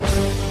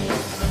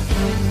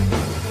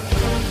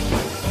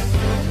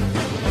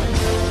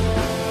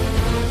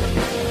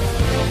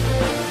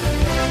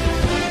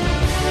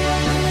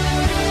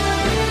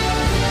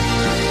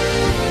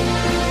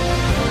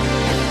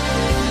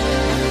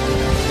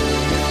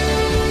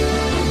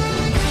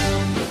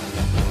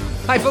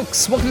Hi,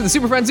 folks. Welcome to the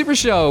Super Friend Super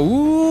Show.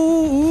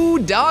 Ooh,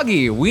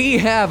 doggy. We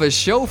have a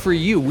show for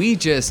you. We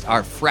just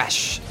are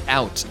fresh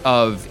out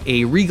of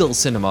a Regal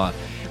Cinema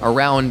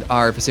around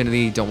our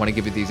vicinity. Don't want to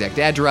give you the exact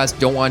address.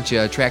 Don't want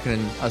you tracking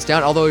us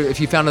down. Although,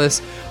 if you found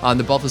this on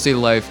the Buffalo State of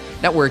Life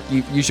Network,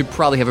 you should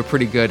probably have a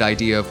pretty good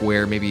idea of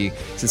where, maybe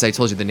since I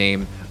told you the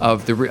name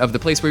of the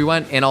place where we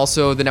went and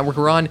also the network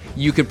we're on,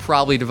 you could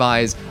probably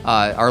devise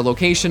our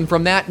location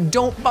from that.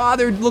 Don't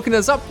bother looking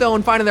us up though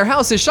and finding their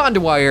houses. Sean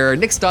Dwyer,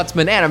 Nick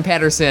Stutzman, Adam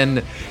Patterson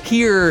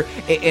here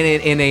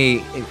in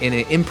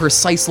an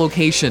imprecise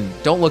location.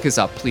 Don't look us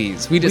up,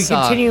 please. We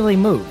continually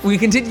move. We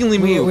continually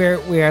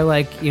move. We are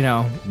like,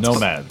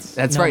 nomads.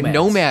 That's right,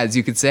 nomads,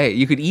 you could say.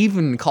 You could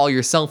even call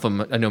yourself a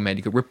nomad.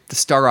 You could rip the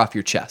star off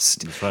your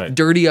chest. That's right.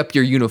 Dirty up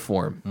your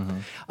uniform.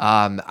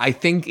 Mm-hmm. I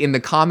think in the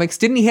comics,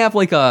 didn't he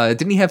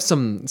have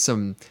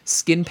some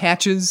skin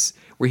patches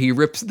where he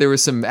ripped, there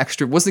was some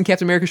extra, wasn't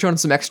Captain America showing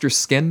some extra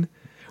skin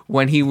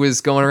when he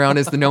was going around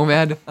as the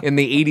nomad in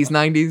the 80s,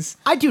 90s?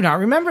 I do not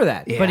remember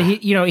that. Yeah. But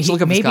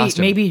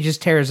maybe he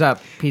just tears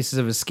up pieces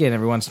of his skin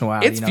every once in a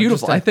while. It's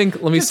beautiful. I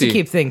think, let me see. To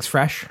keep things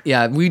fresh.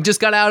 Yeah, we just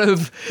got out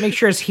of... Make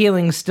sure his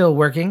healing's still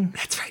working.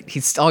 That's right.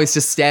 He's always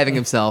just stabbing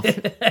himself.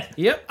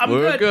 Yep,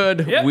 We're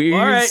good. Yep, We're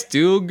all right.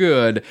 still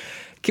good.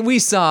 We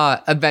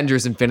saw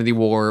Avengers Infinity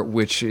War,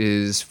 which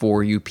is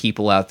for you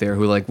people out there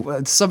who like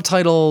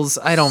subtitles.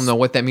 I don't know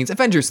what that means.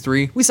 Avengers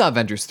 3. We saw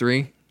Avengers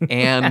 3.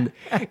 And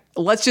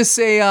let's just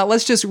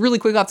really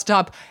quick off the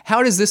top,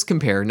 how does this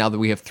compare now that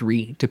we have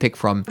 3 to pick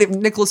from?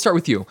 Nick, let's start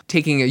with you.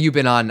 You've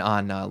been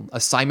on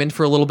assignment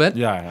for a little bit.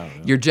 Yeah, I have.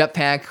 Yeah. Your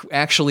jetpack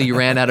actually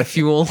ran out of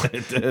fuel.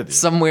 It did, yeah.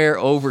 Somewhere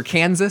over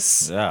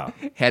Kansas. Yeah.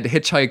 Had to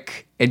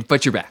hitchhike,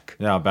 but you're back.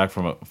 Yeah, back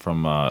from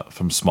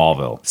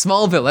Smallville.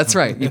 Smallville, that's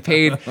right. You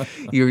paid,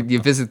 you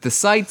visit the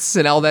sites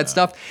and all that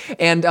stuff.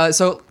 And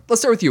so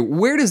let's start with you.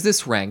 Where does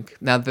this rank,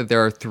 now that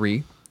there are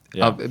 3,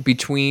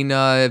 between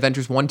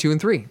Avengers 1, 2, and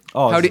 3?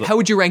 Oh, how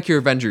would you rank your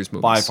Avengers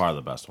movies? By far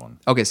the best one.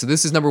 Okay, so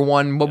this is number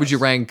 1. What would you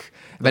rank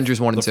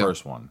Avengers 1 and 2? The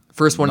first one.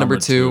 First one, number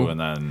 2. And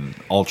then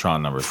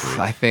Ultron, number 3.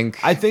 I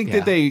think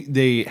that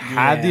they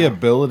had the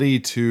ability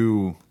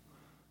to...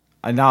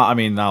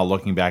 Now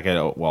looking back at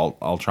it, well,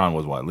 Ultron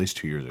was at least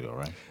 2 years ago,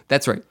 right?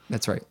 That's right.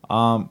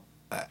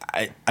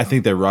 I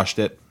think they rushed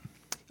it.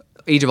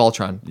 Age of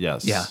Ultron.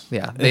 Yes.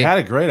 Yeah. They had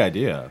a great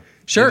idea.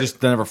 Sure. They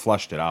just never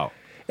flushed it out.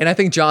 And I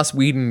think Joss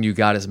Whedon, you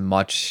got as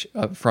much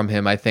from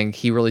him. I think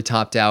he really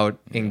topped out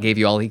and gave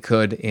you all he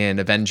could in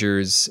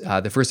Avengers,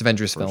 the first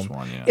Avengers film.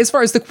 One, yeah. As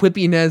far as the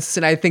quippiness,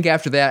 and I think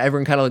after that,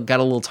 everyone kind of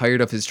got a little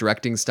tired of his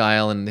directing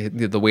style and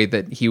the way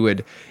that he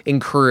would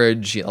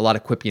encourage a lot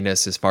of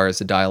quippiness as far as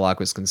the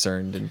dialogue was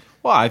concerned. And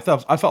well, I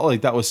felt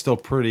like that was still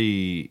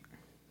pretty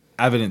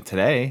evident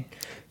today.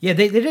 Yeah,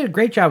 they did a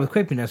great job with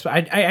quippiness.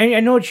 I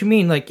know what you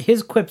mean. Like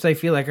his quips, I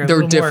feel like are a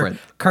little different,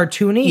 more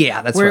cartoony.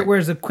 Yeah, that's right.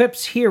 Whereas the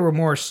quips here were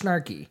more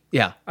snarky.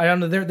 Yeah, I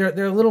don't know.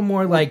 They're a little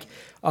more like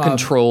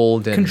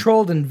controlled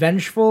and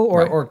vengeful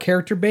or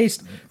character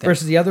based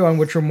versus the other one,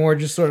 which were more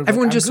just sort of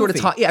everyone like, just sort of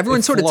taught. Yeah,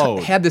 everyone sort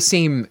of had the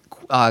same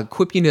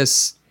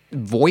quippiness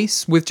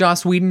voice with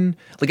Joss Whedon.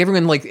 Like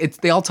everyone,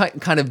 they all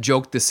kind of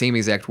joked the same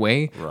exact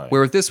way. Right.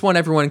 Where with this one,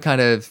 everyone kind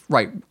of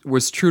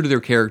was true to their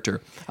character.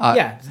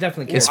 It's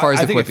definitely as far as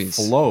I the think quippies.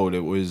 It flowed.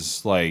 It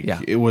was like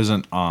it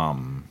wasn't.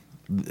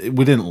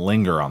 We didn't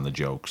linger on the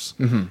jokes.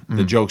 Mm-hmm,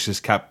 The jokes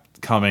just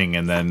kept coming,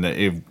 and then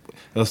it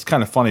was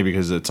kind of funny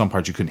because at some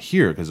parts you couldn't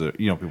hear because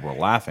people were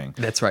laughing.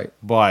 That's right.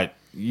 But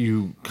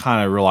you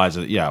kind of realize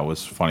that it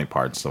was funny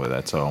parts stuff like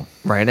that. So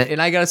right,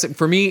 and I gotta say,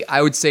 for me,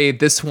 I would say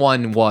this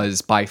one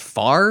was by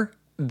far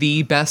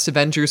the best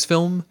Avengers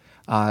film.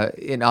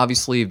 And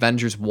obviously,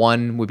 Avengers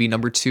 1 would be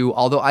number 2.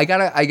 Although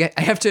I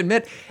have to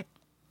admit,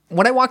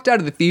 when I walked out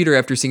of the theater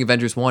after seeing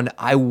Avengers 1,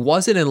 I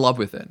wasn't in love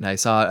with it. And I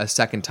saw it a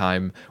second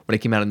time when it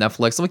came out on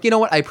Netflix. I'm like, you know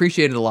what? I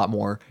appreciate it a lot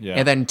more. Yeah.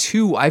 And then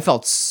 2, I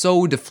felt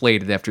so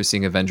deflated after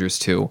seeing Avengers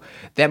 2.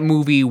 That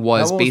movie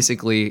was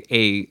basically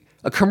a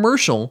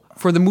commercial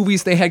for the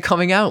movies they had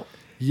coming out.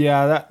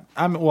 Yeah,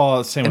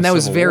 same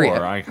with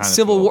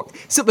Civil War.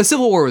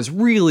 Civil War was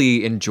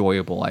really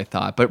enjoyable, I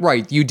thought. But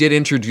right, you did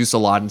introduce a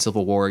lot in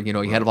Civil War.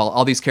 You had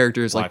all these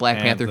characters like Black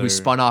Panther who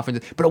spun off,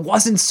 but it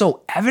wasn't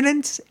so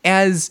evident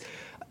as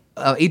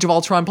Age of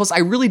Ultron. Plus, I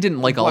really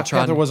didn't like Black Ultron.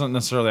 Panther wasn't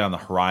necessarily on the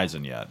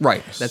horizon yet.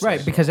 Right. That's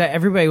right, because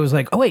everybody was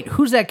like, oh, wait,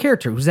 who's that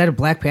character? Was that a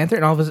Black Panther?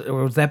 And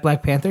or was that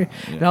Black Panther?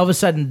 Yeah. And all of a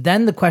sudden,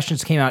 then the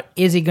questions came out,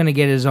 is he going to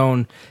get his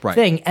own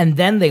thing? And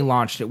then they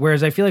launched it.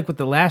 Whereas I feel like with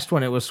the last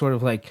one, it was sort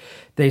of like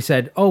they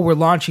said, oh, we're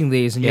launching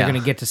these, and you're going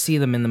to get to see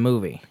them in the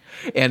movie.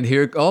 And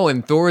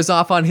and Thor is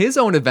off on his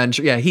own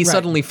adventure. Yeah, he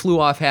suddenly flew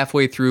off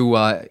halfway through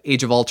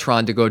Age of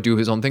Ultron to go do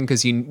his own thing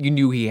because you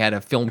knew he had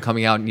a film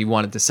coming out and you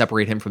wanted to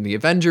separate him from the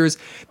Avengers.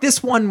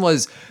 This one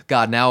was,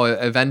 now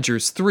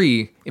Avengers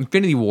 3,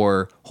 Infinity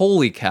War,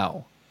 holy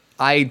cow.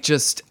 I'm going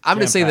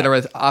to say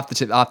that off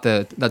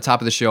the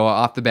top of the show,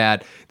 off the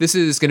bat, this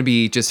is going to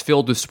be just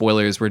filled with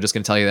spoilers. We're just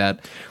going to tell you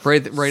that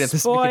right at the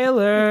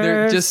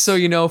spoilers. Just so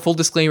you know, full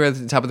disclaimer at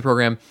the top of the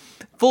program.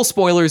 Full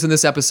spoilers in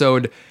this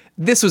episode.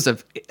 This was a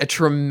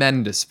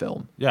tremendous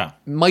film. Yeah.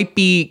 Might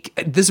be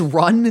this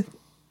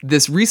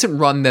recent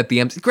run that the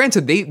MC.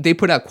 Granted, they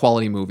put out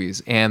quality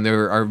movies, and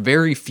there are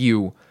very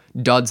few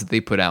duds that they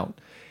put out.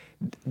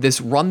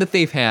 This run that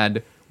they've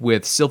had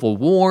with Civil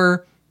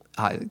War,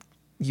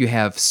 you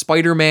have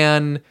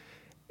Spider-Man.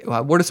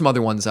 What are some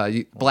other ones?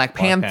 Black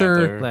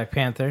Panther.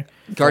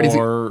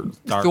 Guardians.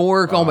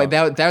 Thor. Oh my,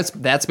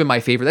 that's been my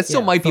favorite. That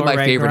still might be my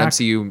favorite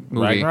MCU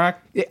movie. Ragnarok?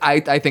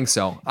 I think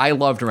so. I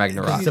loved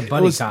Ragnarok. He's a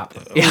buddy cop.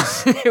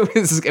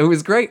 It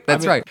was great.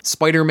 That's right.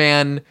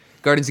 Spider-Man,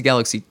 Guardians of the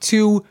Galaxy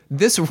 2,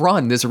 this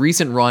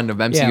recent run of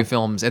MCU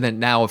films, and then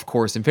now, of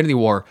course, Infinity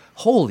War.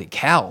 Holy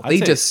cow.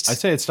 I'd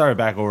say it started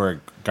back over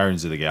at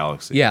Guardians of the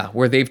Galaxy. Yeah,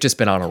 where they've just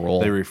been on a roll.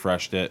 They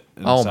refreshed it.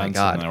 Oh my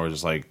God. And they were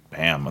just like,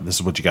 bam, this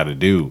is what you got to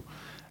do.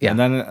 Yeah. And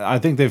then I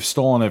think they've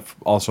stolen it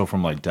also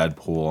from like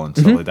Deadpool and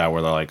stuff like that,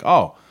 where they're like,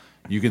 oh,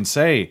 you can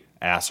say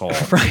asshole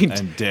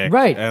and dick.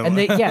 Right. And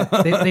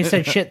they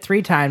said shit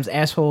 3 times,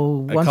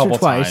 asshole once or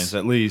twice. Times,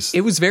 at least. It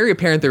was very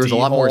apparent there was a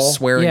lot more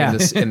swearing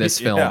in this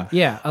film.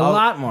 Yeah, a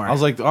lot more. I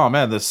was like, oh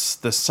man, this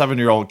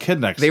 7-year-old kid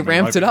next to me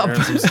ramped it up.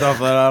 some stuff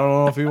that I don't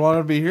know if he wanted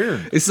to be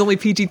hearing. It's only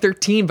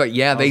PG-13, but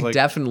yeah, they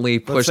definitely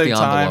pushed the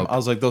envelope. I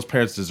was like, those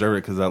parents deserve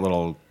it because that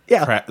little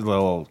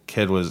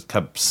kid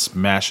kept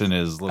smashing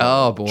his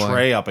little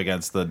tray up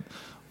against our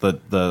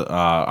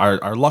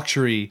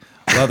luxury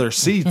leather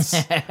seats.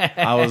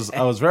 I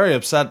was very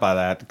upset by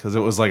that because it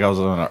was like I was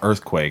on an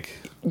earthquake.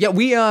 Yeah,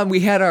 we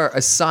had our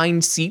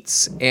assigned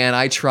seats, and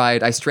I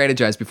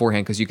strategized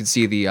beforehand because you could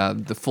see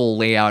the full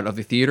layout of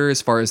the theater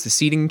as far as the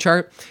seating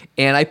chart,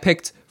 and I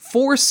picked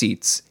 4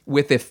 seats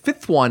with a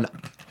 5th one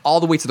all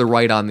the way to the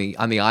right on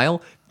the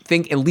aisle.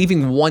 And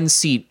leaving 1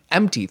 seat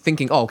empty,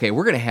 thinking, oh, okay,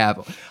 we're gonna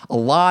have a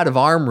lot of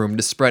arm room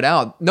to spread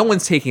out. No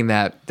one's taking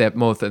that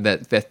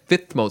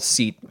 5th most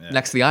seat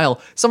next to the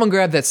aisle. Someone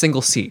grabbed that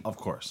single seat, of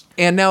course.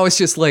 And now it's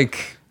just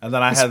like. And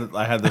then I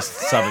had this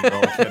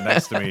 7-year-old kid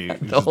next to me.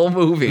 Whole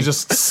movie. He's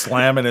just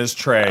slamming his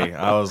tray.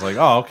 I was like,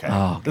 oh, okay.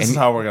 This is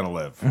how we're going to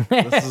live.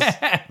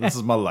 This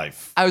is my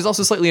life. I was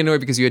also slightly annoyed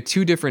because you had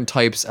 2 different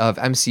types of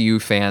MCU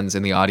fans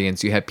in the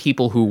audience. You had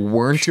people who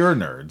weren't... Pure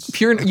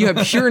nerds. You have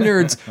pure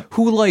nerds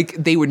who,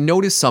 like, they would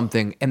notice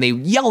something and they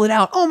yell it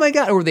out, oh my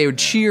God, or they would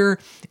cheer.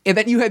 And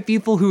then you had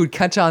people who would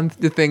catch on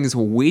to things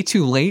way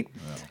too late.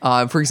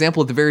 For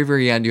example, at the very,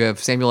 very end, you have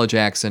Samuel L.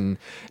 Jackson,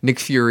 Nick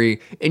Fury,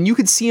 and you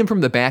could see him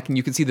from the back, and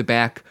you could see the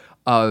back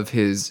of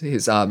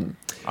his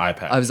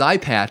eye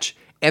patch.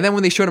 And then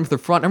when they showed him from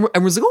the front,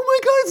 everyone's like, "Oh my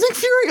God, it's Nick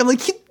Fury!" I'm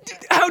like,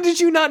 "How did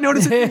you not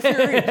notice Nick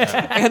Fury?"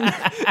 And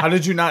how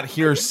did you not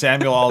hear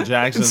Samuel L.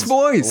 Jackson's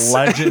voice,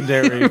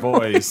 legendary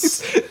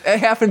voice? It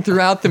happened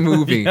throughout the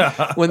movie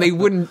when they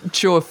wouldn't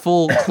show a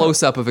full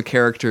close up of a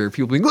character.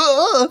 People being,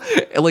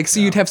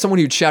 you'd have someone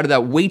who'd shout it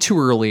out way too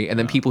early, and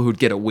then people who'd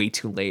get it way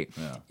too late.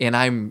 Yeah. And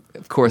I'm,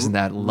 of course, in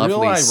that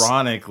lovely, real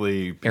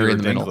ironically, Peter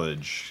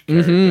Dinklage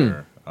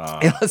character.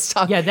 Let's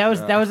talk. Yeah, that was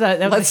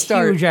a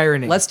huge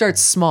irony. Let's start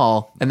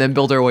small and then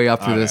build our way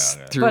up through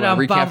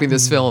recapping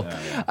this film.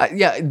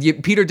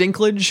 Peter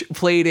Dinklage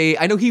played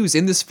I know he was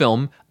in this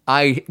film.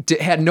 I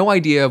had no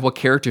idea of what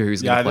character he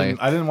was going to play.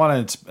 I didn't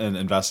want to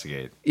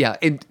investigate. Yeah,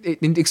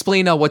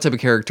 explain what type of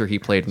character he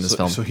played in this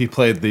film. So he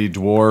played the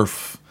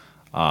dwarf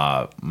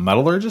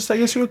metallurgist, I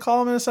guess you would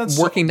call him in a sense.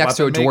 Working next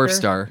to a dwarf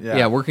star.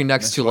 Yeah, working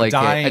next to like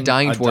a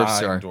dying dwarf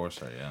star.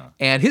 Yeah.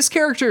 And his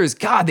character is,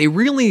 God, they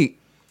really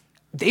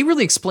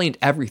explained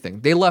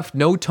everything. They left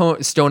no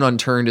stone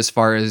unturned as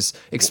far as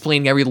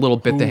explaining every little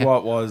bit.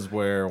 What was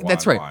where, why.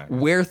 That's right. Why.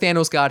 Where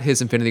Thanos got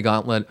his Infinity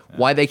Gauntlet,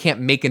 why they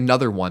can't make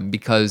another one,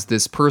 because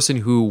this person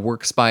who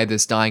works by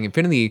this dying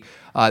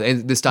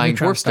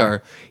dwarf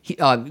star,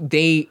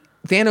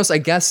 Thanos, I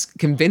guess,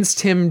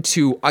 convinced him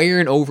to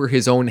iron over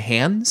his own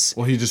hands.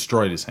 Well, he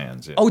destroyed his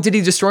hands. Yeah. Oh, did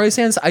he destroy his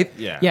hands? I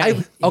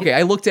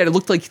looked at it. It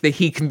looked like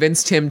he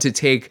convinced him to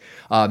take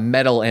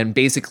metal and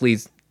basically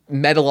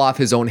metal off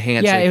his own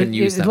hands so he couldn't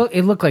use them.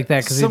 It looked like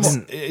that because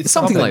it's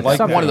something like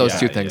that. One of those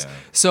two things. Yeah.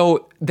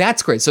 So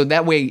that's great. So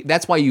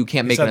that's why you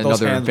can't make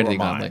another Infinity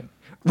Gauntlet.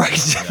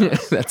 Right. Yeah.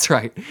 That's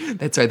right.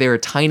 They were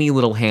tiny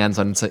little hands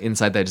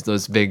inside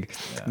those big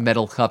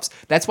metal cups.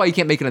 That's why you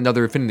can't make it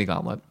another Infinity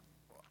Gauntlet.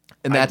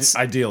 And that's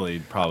ideally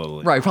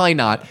probably right. Probably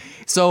not.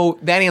 So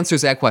that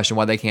answers that question: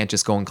 why they can't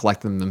just go and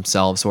collect them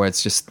themselves, or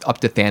it's just up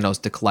to Thanos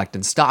to collect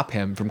and stop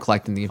him from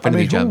collecting the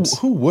Infinity Gems.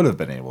 Who would have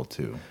been able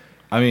to?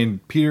 I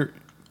mean,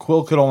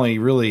 Quill could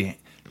only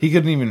he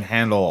couldn't even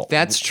handle.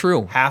 That's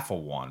true. Half of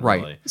one,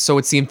 right? Really. So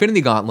it's the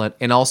Infinity Gauntlet,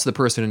 and also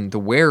the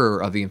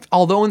wearer of the.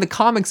 Although in the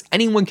comics,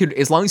 anyone could,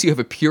 as long as you have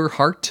a pure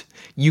heart,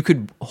 you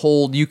could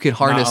harness, you could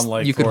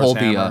Thor's hold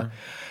hammer.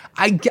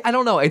 I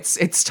don't know.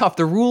 It's tough.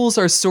 The rules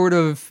are sort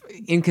of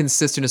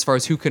inconsistent as far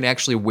as who can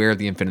actually wear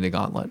the Infinity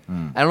Gauntlet.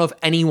 I don't know if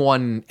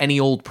any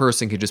old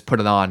person could just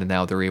put it on and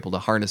now they're able to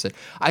harness it.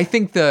 I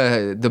think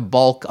the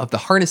bulk of the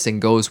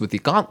harnessing goes with the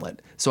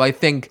gauntlet. So I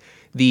think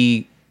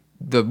the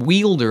the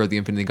wielder of the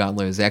Infinity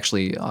Gauntlet is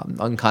actually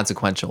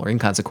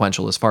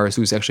inconsequential as far as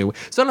who's actually.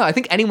 So no, I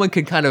think anyone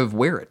could kind of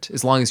wear it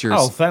as long as you're.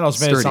 Oh,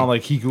 Thanos made it sound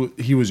like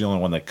he was the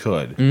only one that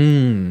could.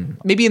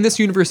 Maybe in this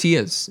universe he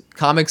is.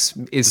 Comics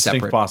is Distinct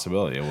separate.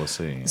 possibility. We'll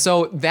see.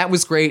 So that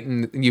was great,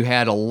 and you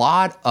had a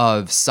lot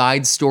of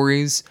side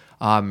stories,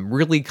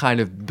 really kind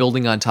of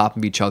building on top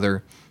of each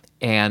other.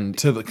 And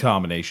to the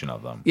combination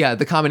of them. Yeah,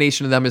 the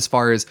combination of them as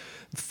far as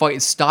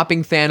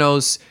stopping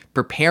Thanos,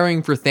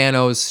 preparing for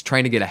Thanos,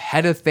 trying to get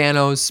ahead of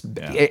Thanos.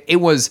 Yeah. It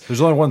was...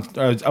 There's only one...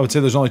 I would say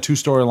there's only two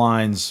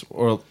storylines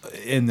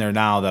in there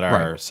now that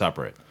are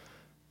separate.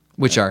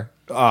 Which are?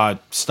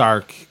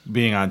 Stark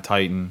being on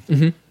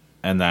Titan,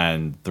 and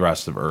then the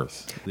rest of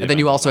Earth. And then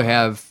you also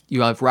have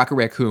Rocket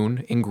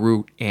Raccoon and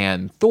Groot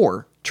and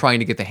Thor trying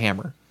to get the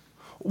hammer.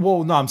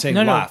 Well, no, I'm saying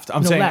left.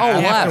 I'm saying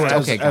left.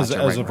 Okay, gotcha.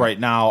 As of right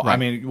now. Right. I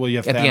mean, well, you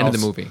have at Thanos the end of the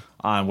movie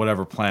on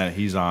whatever planet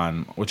he's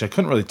on, which I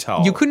couldn't really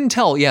tell. You couldn't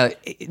tell, yeah.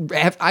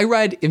 I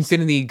read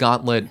Infinity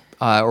Gauntlet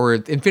or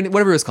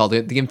whatever it's called,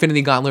 the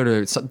Infinity Gauntlet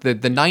or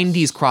the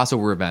 90s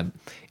crossover event,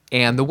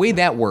 and the way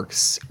that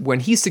works, when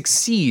he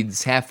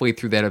succeeds halfway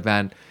through that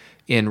event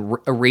in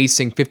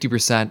erasing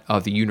 50%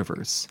 of the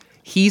universe,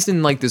 he's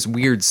in like this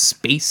weird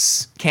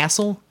space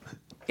castle.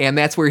 And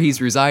that's where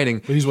he's residing.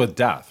 But he's with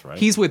Death, right?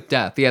 He's with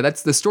Death. Yeah,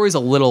 the story's a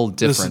little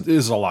different. This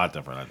is a lot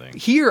different, I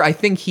think. Here, I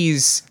think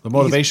the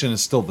motivation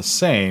is still the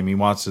same. He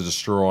wants to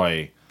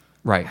destroy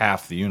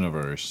half the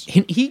universe.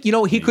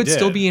 He could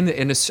still be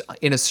in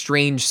a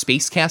strange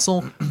space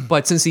castle,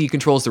 but since he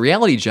controls the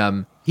reality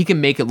gem, he can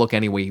make it look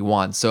any way he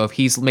wants. So if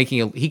he's making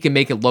it, he can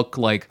make it look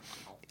like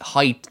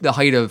the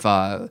height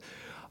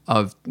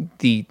of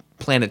the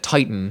planet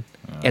Titan.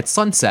 At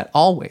sunset,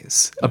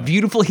 always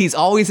he's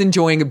always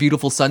enjoying a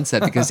beautiful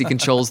sunset because he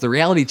controls the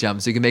reality gem,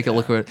 so he can make it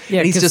look good. Yeah,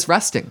 and he's just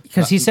resting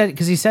because he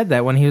said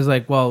that when he was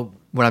like, "Well,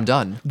 when I'm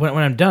done, when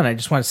I'm done, I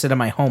just want to sit on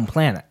my home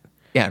planet."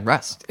 Yeah, and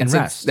rest. And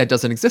rest. That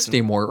doesn't exist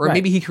anymore, or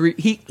maybe he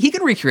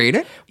can recreate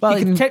it.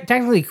 Well,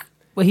 technically,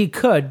 he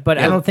could, but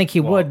I don't think he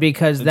would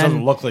because it then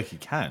doesn't look like he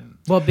can.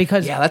 Well,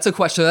 because that's a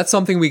question. That's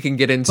something we can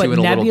get into in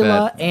a little bit.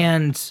 Nebula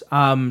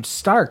and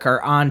Stark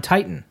are on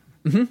Titan.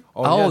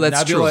 Mm-hmm.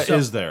 That's Nebula true.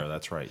 Is there?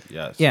 That's right.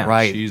 Yes. Yeah.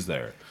 Right. She's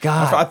there.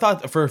 God, I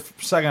thought for a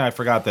second I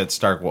forgot that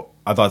Stark.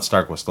 I thought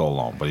Stark was still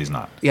alone, but he's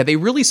not. Yeah, they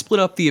really split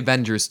up the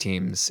Avengers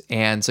teams,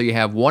 and so you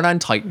have one on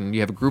Titan. You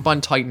have a group on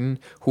Titan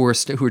who are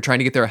trying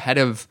to get there ahead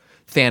of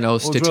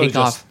Thanos to take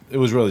off. It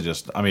was really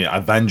just. I mean,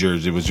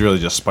 Avengers. It was really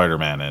just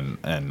Spider-Man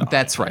and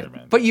that's right.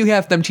 Spider-Man. But you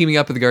have them teaming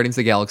up with the Guardians of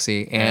the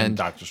Galaxy and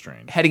Doctor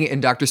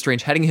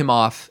Strange heading him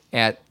off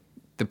at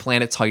the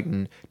planet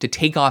Titan to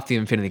take off the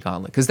Infinity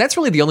Gauntlet, because that's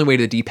really the only way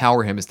to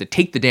depower him is to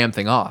take the damn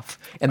thing off,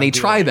 and they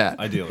try that.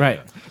 Ideally,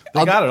 right?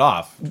 They got it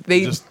off.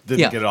 They just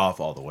didn't get it off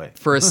all the way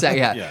for a sec.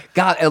 Yeah.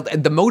 God,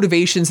 the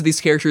motivations of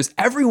these characters.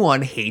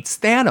 Everyone hates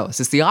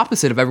Thanos. It's the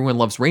opposite of everyone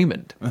loves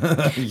Raymond.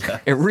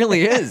 It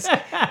really is.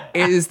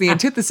 It is the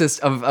antithesis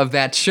of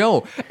that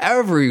show.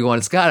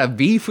 Everyone's got a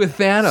beef with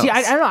Thanos. See,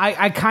 I don't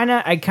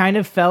know. I kind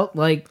of felt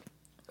like.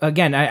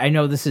 Again, I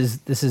know this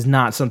is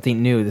not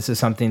something new. This is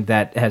something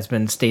that has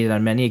been stated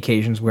on many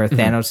occasions where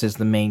Thanos is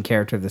the main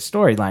character of the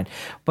storyline.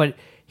 But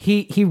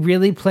he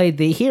really played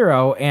the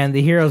hero, and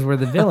the heroes were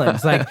the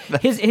villains. Like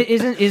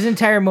his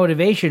entire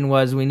motivation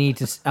was we need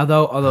to.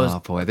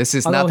 Although this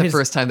is not the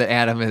first time that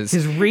Adam is.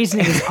 His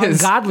reasoning is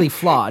ungodly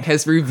flawed.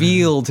 Has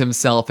revealed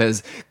himself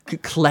as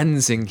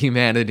cleansing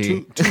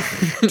humanity.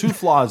 Two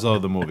flaws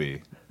of the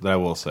movie that I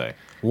will say.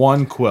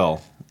 One,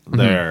 Quill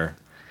there.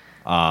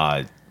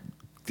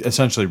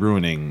 Essentially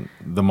ruining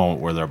the moment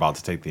where they're about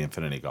to take the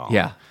Infinity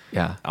Gauntlet.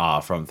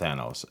 From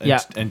Thanos.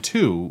 And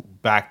two,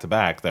 back to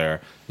back,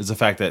 there is the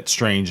fact that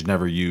Strange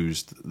never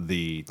used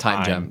the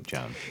time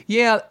gem.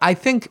 Yeah, I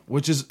think,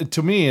 which is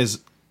to me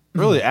is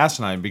really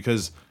asinine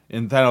because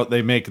in Thanos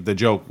they make the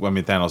joke. I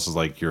mean, Thanos is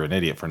like, "You're an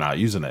idiot for not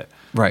using it."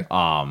 Right.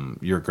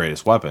 Your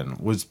greatest weapon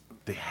was.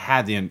 They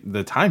had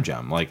the time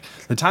gem. Like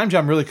the time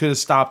gem really could have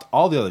stopped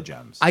all the other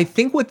gems. I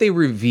think what they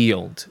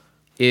revealed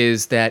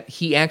is that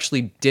he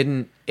actually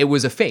didn't. It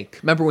was a fake.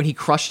 Remember when he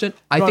crushed it?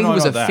 I think it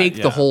was a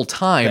fake the whole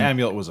time. The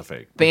amulet was a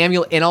fake. The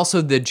amulet, and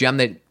also the gem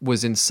that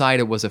was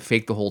inside it was a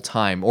fake the whole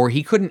time. Or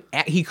he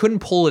couldn't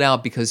pull it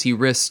out because he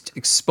risked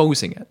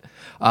exposing it.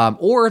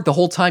 Or the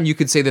whole time you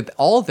could say that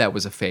all of that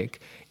was a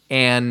fake,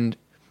 and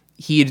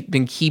he had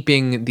been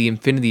keeping the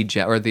Infinity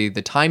Gem or the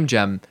time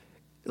gem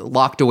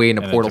locked away in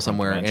a portal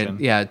somewhere, dimension.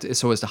 and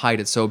so as to hide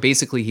it. So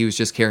basically, he was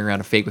just carrying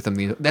around a fake with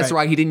him. That's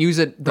why he didn't use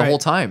it the whole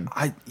time.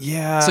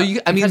 So he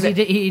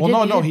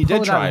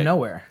did try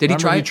nowhere. Did he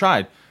try? He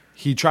tried.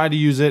 He tried to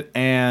use it,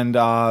 and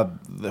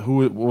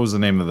what was the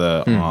name of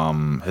the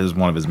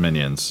one of his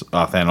minions,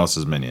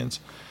 Thanos' minions.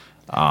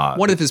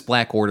 One of his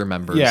Black Order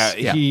members.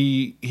 Yeah.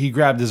 He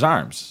grabbed his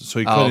arms, so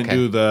he couldn't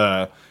do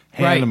the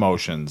hand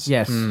emotions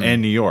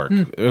in New York.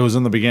 It was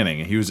in the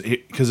beginning.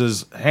 Because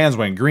his hands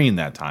went green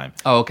that time.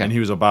 Oh, okay. And he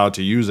was about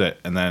to use it,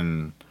 and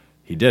then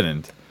he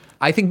didn't.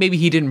 I think maybe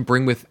he didn't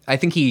bring with. I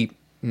think he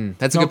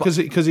That's a good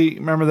because he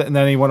remember that, and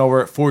then he went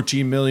over it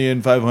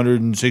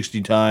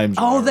 14,560 times.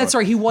 Oh, that's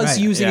right. He was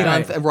using it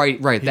on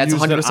right. That's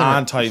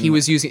 100%. He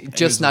was using it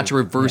just not to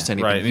reverse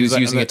anything. Right. He was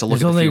using it to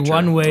look at the future. There's only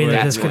one way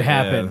that this could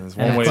happen. There's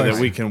one way that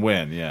we can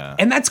win. Yeah,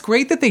 and that's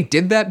great that they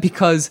did that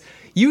because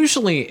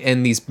usually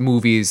in these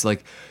movies,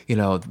 like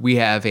we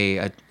have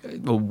a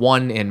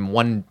 1 in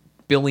 1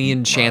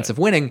 billion chance of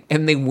winning,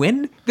 and they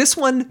win. This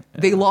one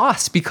they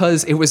lost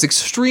because it was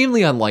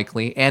extremely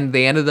unlikely, and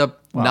they ended up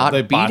not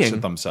beating. Botched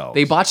it themselves.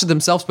 They botched it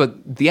themselves, but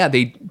yeah,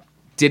 they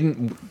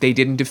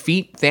didn't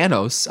defeat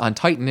Thanos on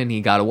Titan, and he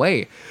got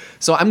away.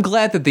 So I'm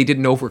glad that they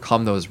didn't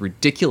overcome those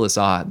ridiculous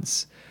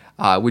odds,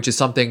 which is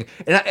something.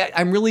 And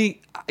I'm really,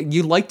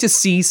 you like to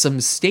see some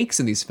stakes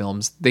in these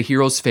films. The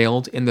heroes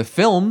failed in the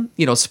film.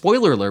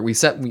 Spoiler alert. We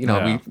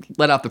we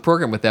let off the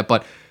program with that,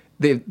 but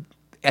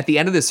at the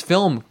end of this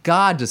film,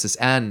 God, does this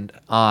end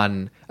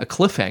on a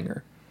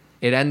cliffhanger?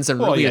 It ends on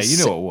really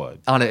it would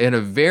in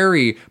a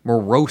very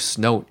morose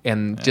note,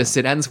 and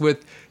it ends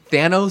with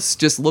Thanos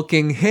just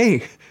looking,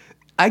 hey,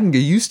 I can get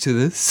used to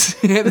this.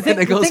 The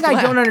thing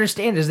I don't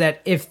understand is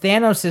that if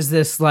Thanos is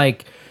this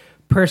like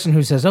person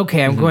who says,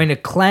 okay, I'm going to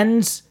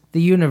cleanse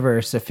the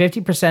universe of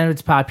 50% of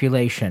its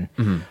population.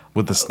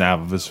 With the snap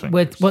of his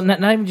fingers. Not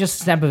even just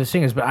the snap of his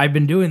fingers, but I've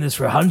been doing this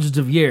for hundreds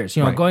of years.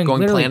 Going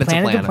literally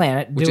planet to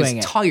planet which doing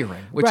is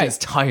tiring. Is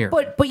tiring.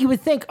 But you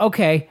would think,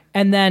 okay,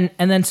 and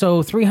then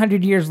so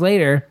 300 years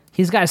later,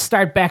 he's got to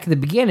start back at the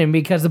beginning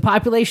because the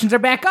populations are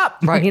back up.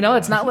 Right.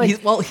 It's not like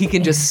he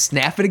can just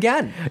snap it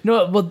again.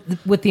 No, well,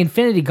 with the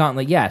Infinity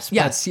Gauntlet, yes.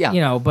 Yes,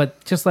 yeah.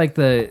 But just like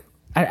the.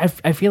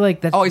 I feel like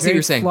that's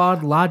very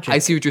flawed logic. I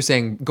see what you're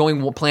saying.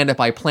 Going planet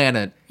by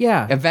planet.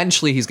 Yeah.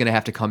 Eventually, he's going to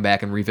have to come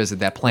back and revisit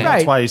that planet.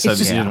 That's why he said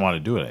he didn't want to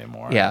do it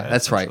anymore. Yeah,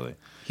 that's right.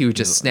 He would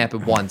just snap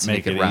it once,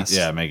 make it rest.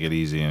 Make it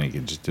easy, and he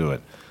could just do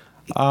it.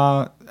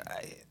 Don't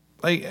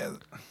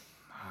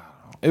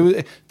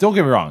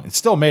get me wrong. It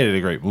still made it a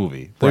great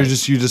movie. You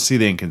just see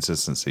the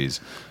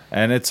inconsistencies,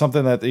 and it's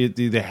something that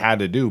they had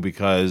to do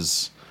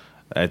because.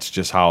 It's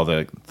just how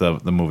the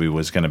movie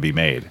was going to be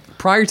made.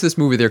 Prior to this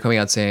movie, they're coming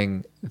out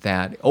saying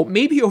that,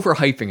 maybe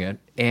overhyping it,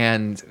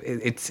 and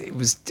it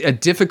was a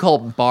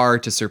difficult bar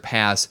to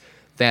surpass,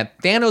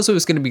 that Thanos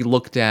was going to be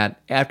looked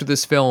at after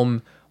this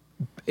film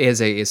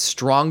as a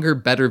stronger,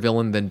 better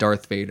villain than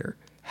Darth Vader.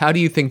 How do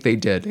you think they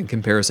did in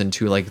comparison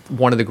to like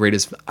one of the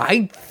greatest?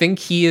 I think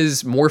he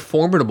is more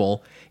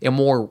formidable and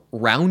more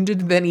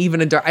rounded than even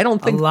a Darth. I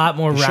don't think a lot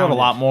more rounded. Showed a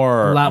lot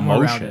more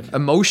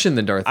emotion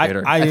than Darth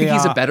Vader. I think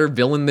he's a better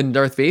villain than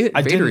Darth Vader.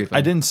 I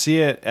didn't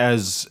see it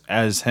as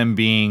him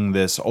being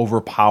this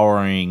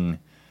overpowering.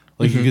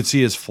 Like you could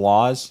see his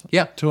flaws,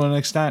 to an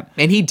extent.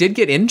 And he did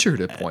get injured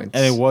at points.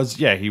 And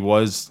he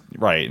was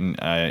right. And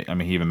I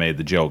mean, he even made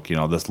the joke,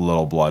 this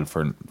little blood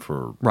for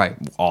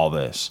all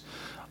this.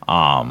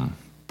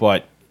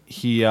 But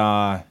he,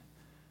 I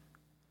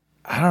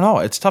don't know.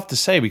 It's tough to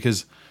say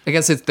because. I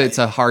guess it's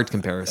a hard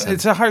comparison.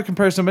 It's a hard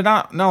comparison, but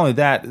not only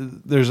that.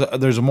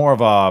 There's more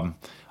of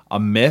a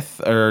myth,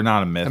 or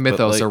not a myth, a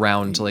mythos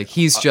around like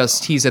he's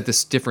at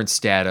this different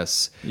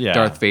status. Yeah.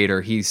 Darth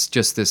Vader. He's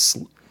just this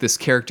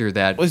character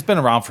that he's been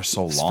around for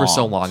so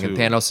long. And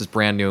Thanos is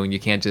brand new, and you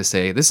can't just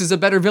say this is a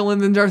better villain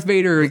than Darth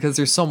Vader because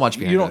there's so much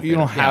behind. You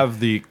don't have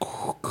the,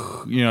 what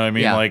I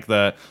mean, like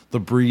the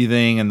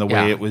breathing and the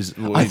way it was.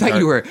 I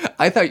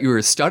thought you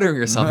were stuttering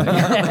or something,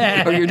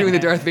 or you're doing the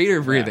Darth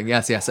Vader breathing.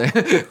 Yes.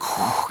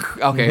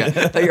 Okay, I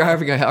thought you were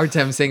having a hard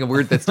time saying a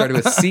word that started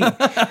with C.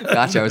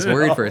 Gotcha. I was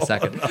worried for a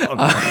second.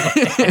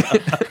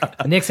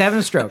 Nick's having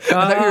a stroke.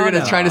 I thought you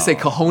were trying to say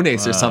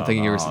cojones or something.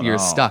 And you're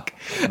stuck.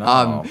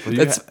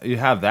 You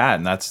have that,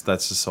 and that's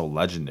just so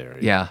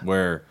legendary. Yeah,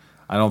 where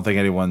I don't think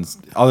anyone's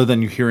other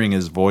than you hearing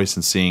his voice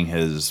and seeing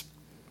his,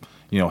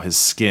 his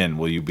skin.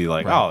 Will you be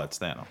like, oh, that's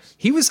Thanos?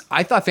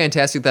 I thought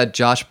fantastic that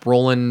Josh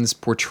Brolin's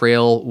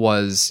portrayal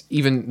was,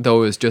 even though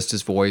it was just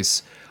his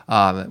voice,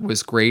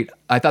 was great.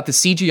 I thought the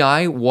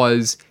CGI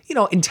was,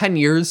 in 10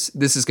 years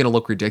this is going to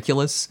look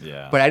ridiculous.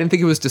 Yeah, but I didn't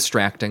think it was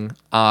distracting.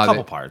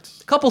 Couple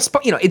parts.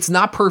 It's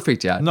not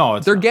perfect yet. No,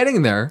 they're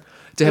getting there.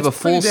 To have a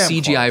full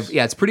CGI,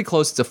 it's pretty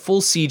close. It's a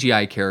full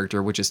CGI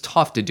character, which is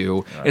tough to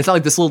do. Right. It's not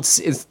like this little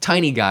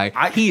tiny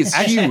guy. He is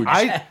huge.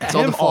 It's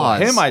all the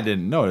flaws. Him, I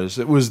didn't notice.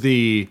 It was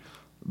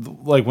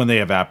like when they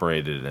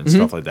evaporated and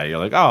stuff like that. You're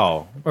like,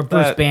 oh, or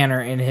Bruce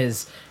Banner in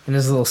his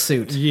little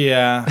suit.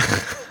 Yeah,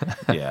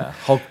 yeah.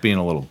 Hulk being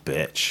a little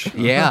bitch.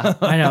 Yeah,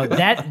 I know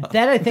that.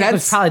 I think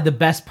was probably the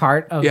best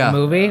part of the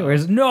movie.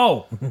 Whereas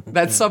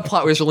that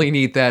subplot was really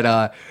neat.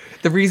 That.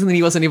 The reason that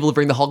he wasn't able to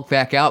bring the Hulk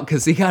back out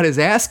because he got his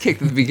ass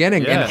kicked at the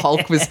beginning, and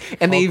Hulk was,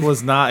 and he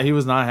was not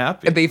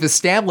happy. And they've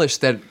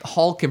established that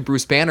Hulk and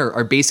Bruce Banner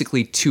are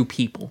basically two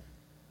people.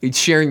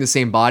 sharing the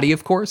same body,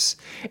 of course,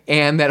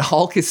 and that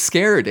Hulk is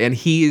scared, and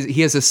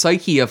he has a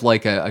psyche of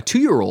like a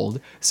 2-year-old,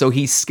 so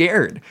he's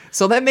scared.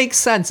 So that makes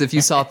sense if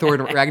you saw Thor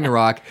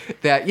Ragnarok,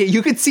 that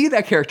you could see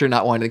that character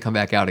not wanting to come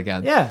back out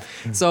again. Yeah.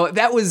 So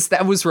that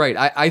was right.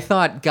 I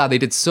thought, God, they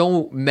did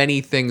so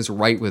many things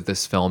right with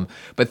this film.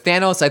 But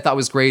Thanos, I thought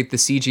was great. The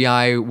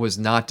CGI was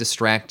not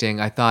distracting.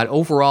 I thought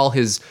overall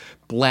his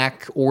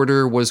Black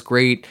Order was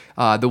great.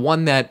 The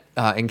one that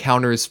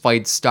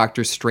fights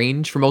Doctor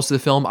Strange for most of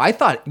the film, I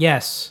thought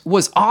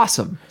was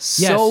awesome.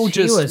 So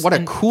what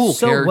a cool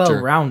character.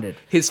 Well-rounded.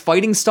 His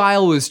fighting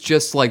style was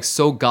just like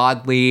so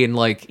godly, and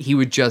like he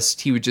would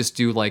just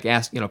do like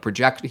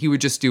project. He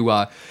would just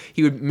do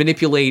he would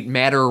manipulate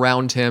matter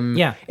around him.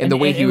 Yeah, and the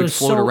way he would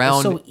float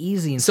around. So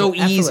easy and so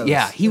easy.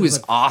 Yeah, he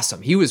was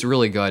awesome. He was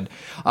really good.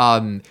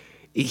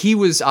 He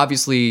was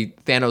obviously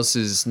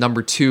Thanos'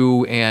 number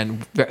 2,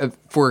 and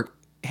for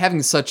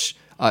having such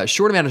a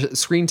short amount of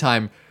screen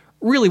time,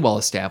 really well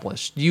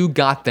established. You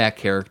got that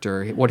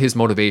character, what his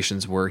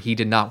motivations were. He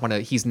did not want to,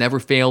 he's never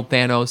failed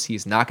Thanos.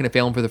 He's not going to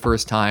fail him for the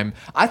first time.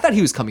 I thought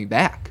he was coming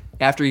back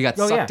after he got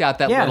sucked out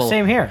that little,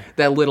 same here.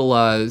 That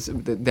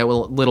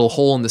little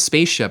hole in the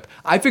spaceship.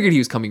 I figured he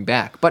was coming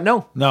back, but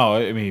no. No,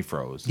 I mean, he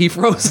froze. He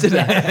froze to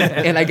death.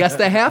 And I guess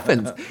that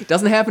happens. It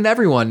doesn't happen to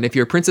everyone. If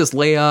you're Princess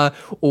Leia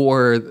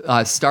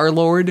or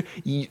Star-Lord,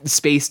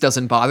 space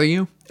doesn't bother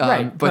you.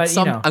 Right, but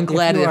I'm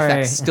glad it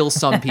affects still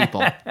some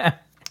people.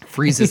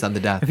 Freezes on the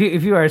death.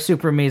 If you are a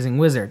super amazing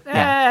wizard,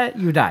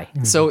 you die.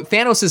 So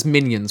Thanos'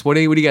 minions, what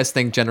do you guys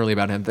think generally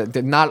about him?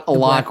 Not a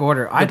lot. Black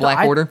Order.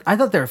 Black Order. I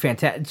thought they were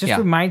fantastic. It just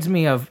reminds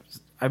me of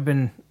I've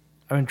been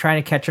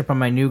trying to catch up on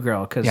my New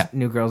Girl because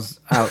New Girl's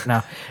out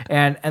now,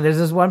 and there's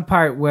this one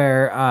part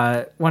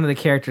where one of the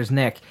characters,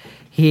 Nick,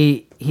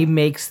 he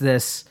makes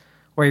this,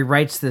 or he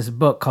writes this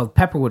book called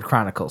Pepperwood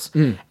Chronicles,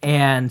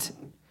 and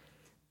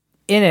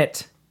in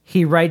it,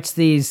 he writes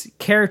these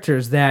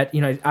characters that,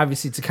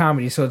 obviously it's a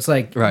comedy, so it's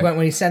like when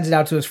he sends it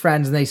out to his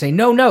friends and they say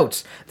no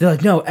notes, they're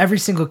like, no, every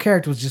single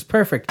character was just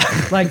perfect.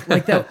 like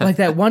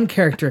that one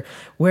character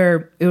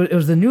where it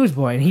was the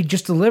newsboy and he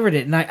just delivered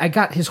it, and I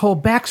got his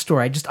whole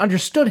backstory. I just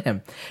understood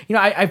him.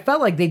 I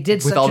felt like they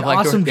did such an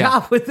awesome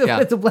job with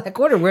the Black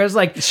Order, whereas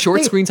like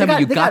short screen time,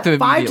 you got them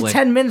 5 to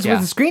 10 minutes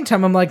worth of screen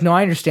time. I'm like, no,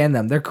 I understand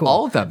them. They're cool.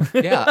 All of them.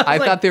 Yeah, I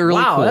thought they were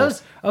really cool. That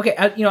was, okay,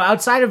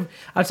 outside of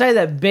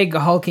that big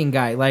hulking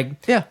guy,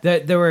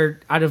 there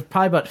were, out of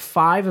probably about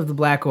 5 of the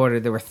Black Order,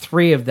 there were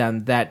 3 of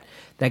them that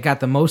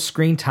got the most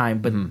screen time,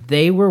 but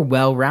they were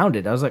well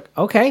rounded. I was like,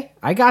 okay,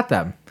 I got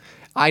them.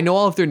 I know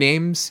all of their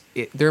names.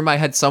 They're in my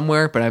head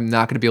somewhere, but I'm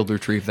not going to be able to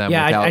retrieve them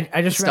without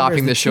I just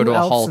stopping the show to a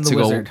halt to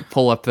wizard. go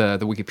pull up the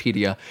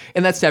Wikipedia.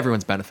 And that's to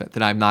everyone's benefit,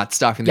 that I'm not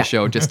stopping the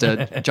show just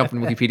to jump in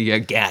Wikipedia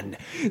again.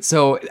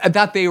 So I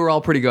thought they were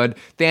all pretty good.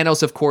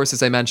 Thanos, of course,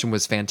 as I mentioned,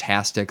 was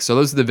fantastic. So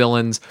those are the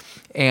villains.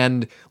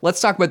 And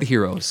let's talk about the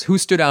heroes. Who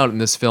stood out in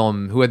this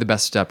film? Who had the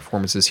best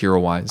performances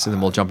hero-wise? And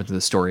then we'll jump into the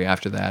story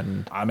after that.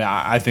 And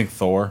I think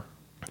Thor.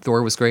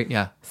 Thor was great,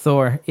 yeah.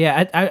 Thor,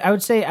 yeah. I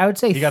would say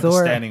he got Thor.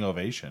 the standing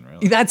ovation.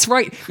 Really, that's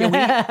right.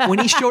 Yeah, when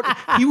he showed,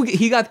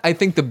 he got, I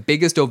think, the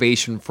biggest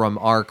ovation from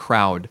our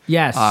crowd.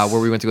 Yes, where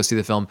we went to go see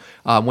the film.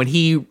 When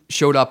he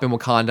showed up in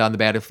Wakanda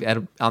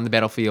on the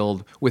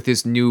battlefield with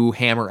his new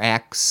hammer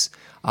axe,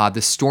 the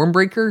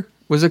Stormbreaker.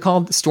 Was it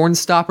called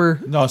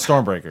Stormstopper? No,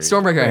 Stormbreaker.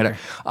 Stormbreaker. I had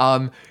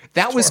it.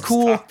 That was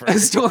cool.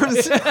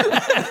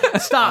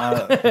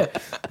 Stop.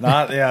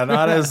 Not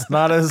as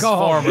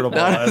formidable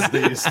as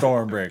the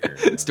Stormbreaker.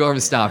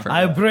 Stormstopper.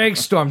 I break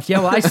storms. Yeah,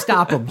 well, I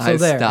stop them. So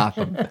stop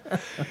them.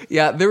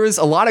 Yeah, there was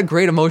a lot of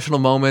great emotional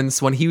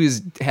moments when he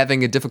was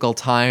having a difficult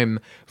time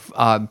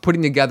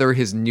putting together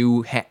his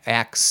new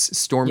axe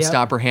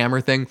Stormstopper hammer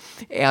thing.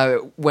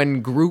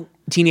 When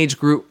Teenage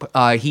Groot,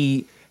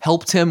 he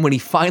helped him when he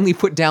finally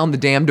put down the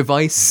damn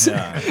device.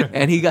 Yeah.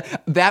 And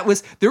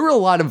there were a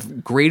lot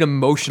of great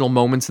emotional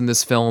moments in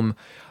this film.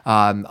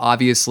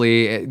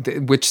 Obviously,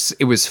 which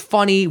it was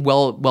funny,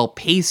 well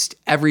paced,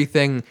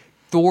 everything.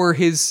 Thor,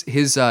 his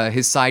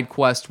side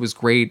quest was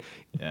great.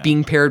 Yeah.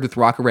 Being paired with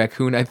Rocket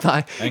Raccoon, I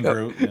thought. And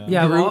Groot.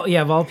 Groot,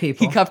 of all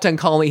people. He kept on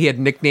calling, he had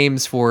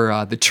nicknames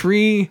for the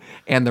tree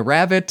and the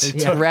rabbit.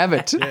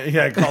 Rabbit.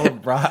 Yeah, he called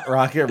him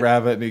Rocket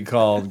Rabbit, and he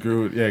called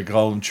Groot, he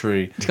called him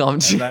Tree.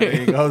 And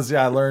then he goes,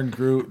 I learned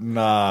Groot, and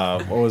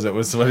what was it?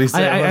 What did he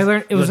say? I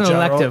learned it was an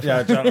elective.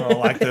 Yeah, general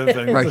elective.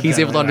 Right, he's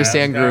able to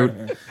understand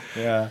Groot.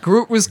 Yeah.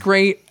 Groot was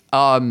great.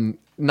 Not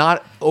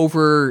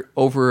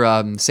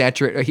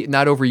saturated,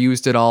 not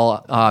overused at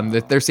all.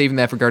 They're saving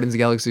that for Guardians of the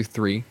Galaxy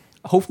 3.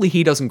 Hopefully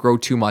he doesn't grow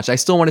too much. I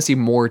still want to see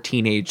more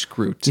teenage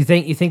Groot. You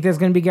think there's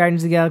going to be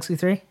Guardians of the Galaxy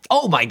 3?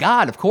 Oh my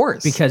God, of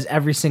course. Because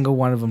every single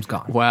one of them's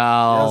gone. Well,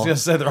 I was going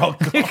to say they're all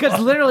gone. Because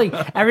literally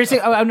every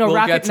single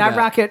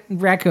Rocket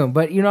Raccoon,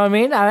 but you know what I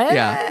mean?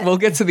 Yeah, we'll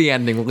get to the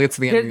ending. There's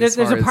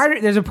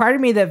a part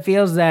of me that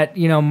feels that,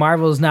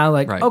 Marvel's now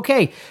like,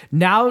 okay,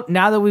 now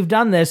that we've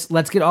done this,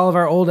 let's get all of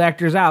our old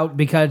actors out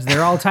because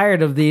they're all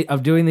tired of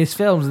doing these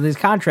films and these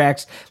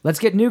contracts. Let's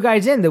get new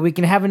guys in that we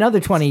can have another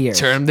 20 years.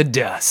 Turn them to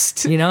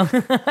dust.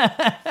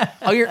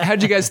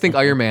 How'd you guys think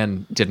Iron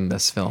Man did in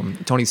this film?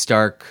 Tony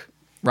Stark,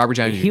 Robert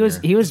Downey Jr.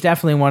 He was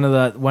definitely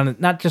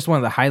not just one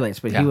of the highlights,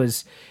 but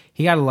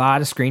he got a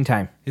lot of screen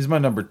time. He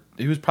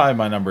was probably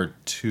my number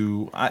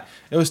 2.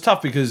 It was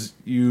tough because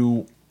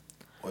he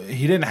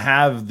didn't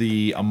have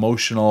the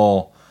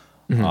emotional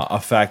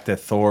effect that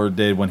Thor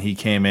did when he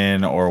came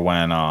in, or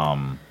when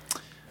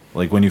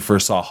like when you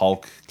first saw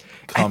Hulk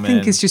come in. I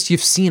think it's just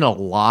you've seen a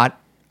lot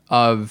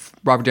of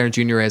Robert Downey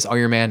Jr. as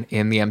Iron Man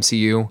in the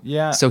MCU.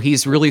 Yeah. So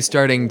he's really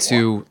starting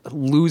to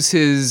lose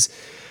his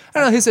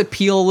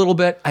appeal a little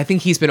bit. I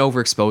think he's been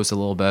overexposed a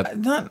little bit.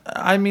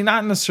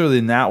 Not necessarily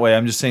in that way.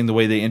 I'm just saying the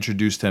way they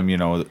introduced him,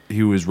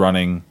 he was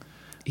running.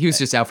 He was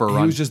just out for a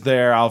run. He was just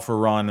there, out for a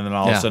run, and then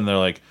all of a sudden they're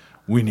like,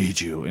 "We need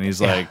you," and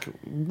he's like,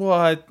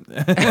 "What?"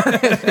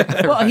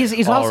 Well,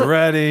 he's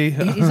already.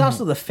 He's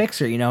also the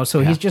fixer,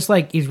 So he's just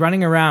like he's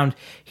running around.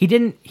 He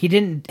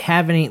didn't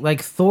have any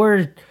like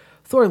Thor.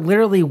 Thor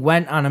literally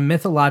went on a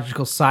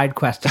mythological side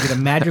quest to get a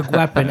magic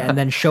weapon, and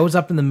then shows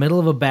up in the middle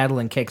of a battle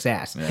and kicks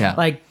ass. Yeah.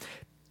 Like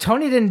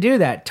Tony didn't do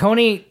that.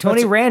 Tony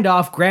ran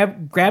off,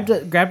 grabbed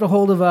a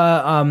hold of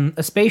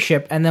a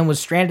spaceship, and then was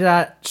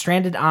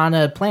stranded on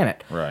a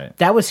planet. Right.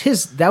 That was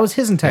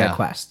his entire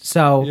quest.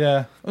 So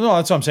yeah, no,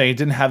 that's what I'm saying. It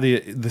didn't have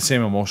the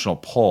same emotional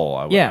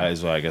pull.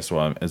 Is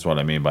what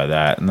I mean by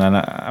that. And then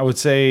I would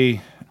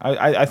say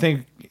I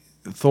think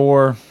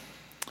Thor.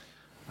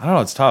 I don't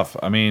know. It's tough.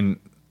 I mean,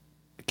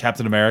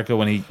 Captain America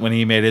when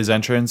he made his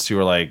entrance, you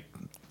were like,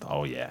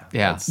 oh yeah,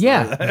 yeah.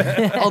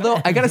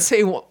 Although I gotta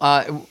say.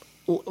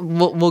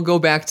 We'll go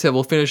back to,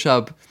 we'll finish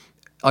up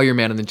Iron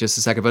Man in just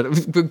a second,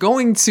 but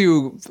going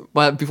to,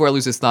 before I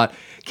lose this thought,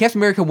 Captain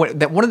America,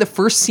 one of the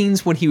first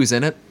scenes when he was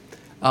in it,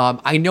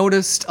 I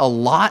noticed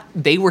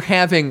they were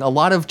having a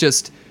lot of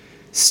just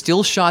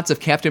still shots of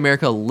Captain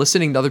America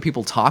listening to other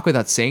people talk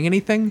without saying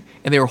anything,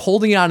 and they were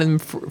holding it on him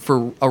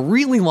for a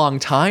really long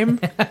time.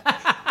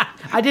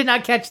 I did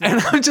not catch that.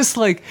 And I'm just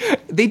like,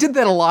 they did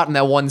that a lot in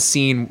that one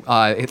scene,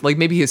 like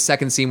maybe his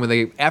second scene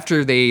when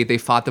after they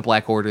fought the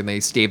Black Order and they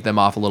staved them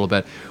off a little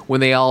bit, when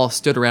they all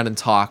stood around and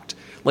talked.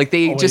 Like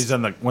when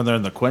they're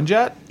in the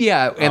Quinjet?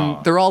 Yeah,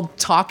 and they're all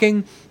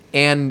talking,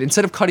 and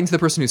instead of cutting to the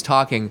person who's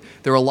talking,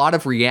 there are a lot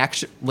of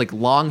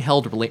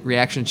long-held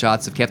reaction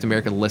shots of Captain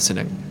America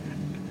listening.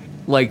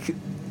 Like,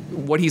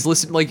 what he's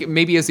listening, like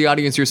maybe as the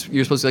audience you're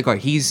supposed to be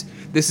like, oh,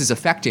 this is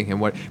affecting him.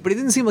 But it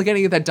didn't seem like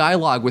any of that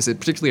dialogue was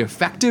particularly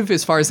effective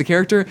as far as the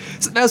character.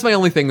 So that was my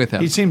only thing with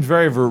him. He seemed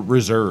very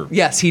reserved.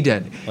 Yes, he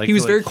did. He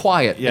was very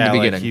quiet in the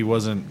beginning. Like he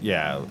wasn't.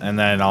 Yeah, and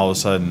then all of a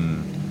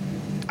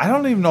sudden, I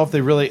don't even know if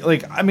they really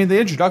I mean, the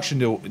introduction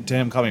to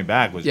him coming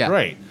back was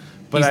great,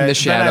 but he's in the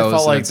shadows.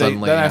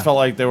 I felt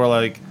like they were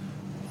like,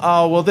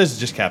 oh, well, this is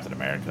just Captain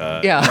America.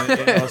 Yeah.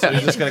 So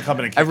he's just going to come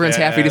in and kick everyone's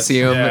happy to see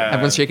him. Yeah.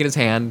 Everyone's shaking his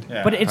hand.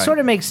 Yeah. But it sort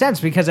of makes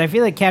sense because I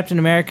feel like Captain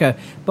America,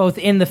 both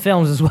in the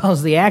films as well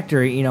as the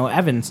actor,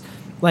 Evans,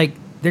 like,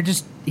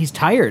 he's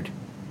tired.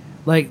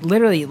 Like,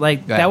 literally,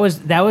 that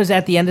was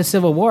at the end of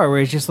Civil War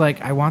where he's just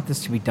like, I want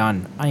this to be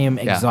done. I am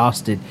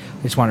exhausted.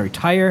 I just want to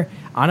retire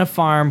on a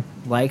farm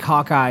like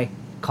Hawkeye,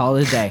 call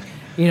it a day.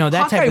 That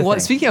Hawkeye, type of thing.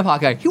 Speaking of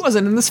Hawkeye, he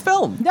wasn't in this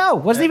film. No,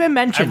 wasn't even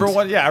mentioned.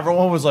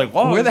 Everyone was like,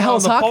 "Whoa, where the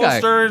hell's Hawkeye?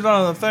 Posters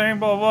on the thing,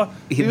 blah blah."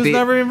 He was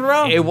never even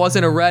around. It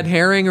wasn't a red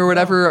herring or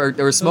whatever,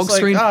 or a smoke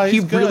screen. He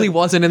really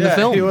wasn't in the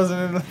film. He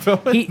wasn't in the film.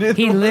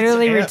 He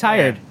literally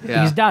retired.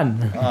 Yeah. He's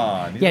done.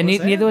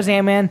 Neither was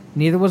Ant-Man.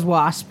 Neither was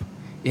Wasp.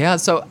 Yeah,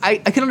 so I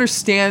can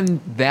understand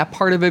that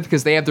part of it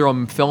because they have their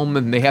own film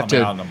and they have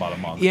to. Out in about a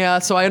month. Yeah,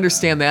 so I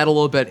understand that a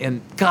little bit.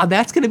 And God,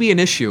 that's going to be an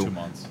issue. 2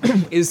 months.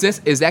 Is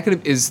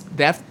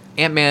that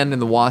Ant-Man and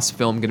the Wasp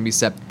film going to be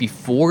set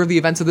before the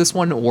events of this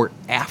one or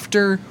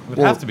after? It would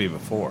have to be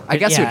before. I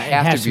guess it would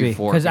have to be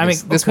before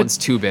because this one's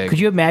too big. Could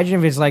you imagine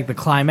if it's like the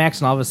climax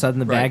and all of a sudden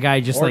the bad guy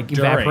just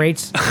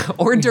evaporates?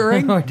 Or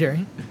during. Or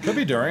during. Could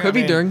be during. Could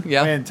be during,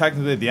 yeah. I mean,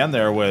 technically at the end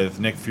there with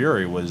Nick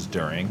Fury was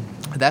during.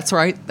 That's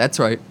right.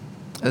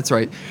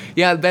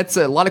 Yeah, that's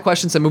a lot of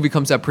questions. That movie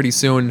comes out pretty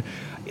soon.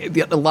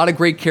 A lot of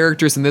great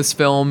characters in this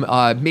film.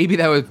 Maybe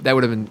that would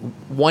have been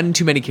one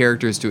too many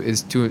characters to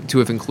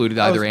have included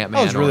either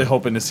Ant-Man. I was really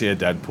hoping to see a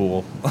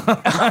Deadpool.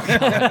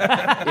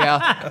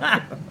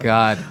 Yeah,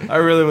 God. I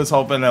really was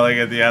hoping that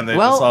at the end just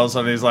all of a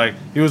sudden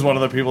he was one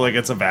of the people that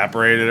gets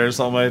evaporated or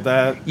something like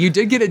that. You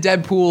did get a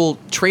Deadpool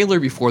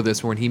trailer before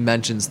this when he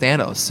mentions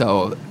Thanos,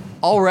 so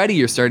already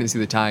you're starting to see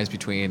the ties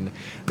between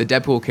the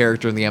Deadpool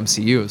character and the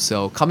MCU.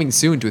 So coming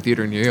soon to a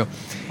theater near you.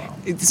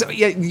 So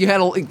yeah, you had.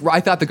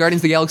 I thought the Guardians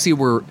of the Galaxy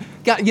were.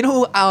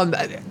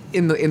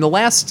 In the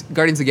last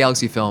Guardians of the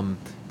Galaxy film,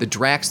 the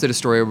Drax the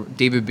Destroyer,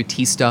 David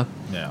Bautista,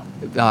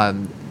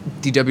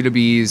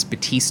 WWE's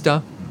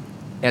Batista,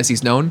 as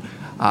he's known,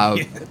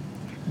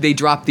 they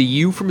dropped the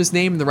U from his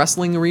name in the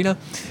wrestling arena.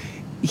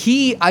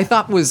 I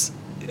thought was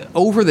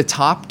over the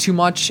top too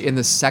much in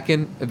the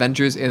second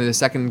Guardians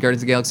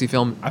of the Galaxy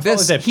film. I felt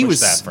like they pushed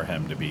that for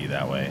him to be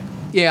that way.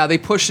 Yeah, they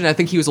pushed it. I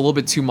think he was a little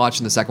bit too much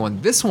in the second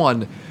one. This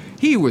one,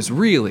 He was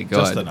really good.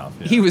 Just enough.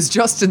 Yeah. He was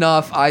just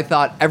enough. I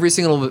thought every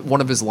single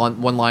one of his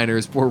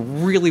one-liners were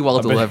really well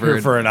delivered.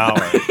 Here for an hour.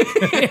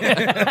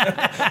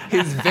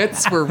 His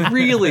bits were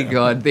really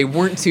good. They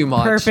weren't too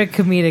much. Perfect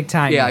comedic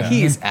timing. Yeah,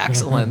 he's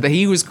excellent.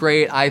 He was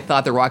great. I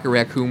thought the Rocket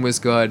Raccoon was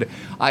good.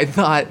 I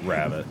thought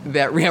Rabbit.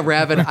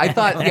 Rabbit. I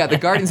thought the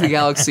Guardians of the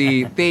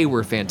Galaxy, they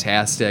were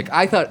fantastic.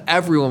 I thought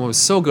everyone was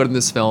so good in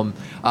this film.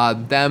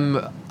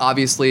 Them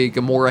obviously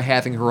Gamora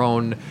having her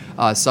own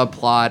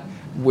subplot,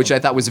 which I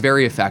thought was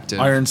very effective.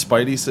 Iron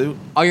Spidey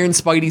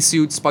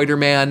suit,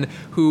 Spider-Man,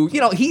 who,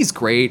 he's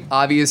great,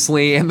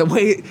 obviously, and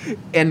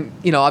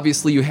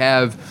obviously you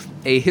have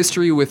a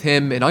history with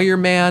him and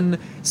Iron Man,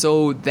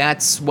 so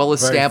that's well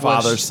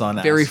established.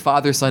 Very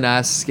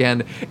father-son-esque,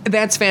 and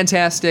that's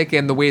fantastic,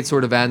 and the way it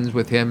sort of ends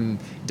with him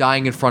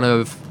dying in front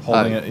of,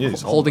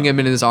 holding him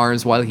in his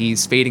arms while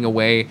he's fading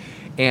away,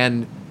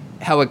 and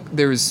how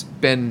there's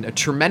been a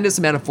tremendous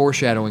amount of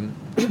foreshadowing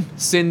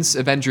since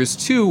Avengers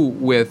 2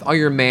 with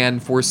Iron Man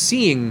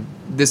foreseeing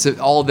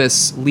all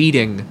this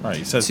leading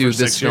to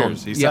this film.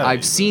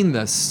 I've seen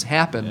this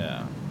happen.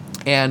 Yeah.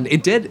 And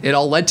it did. It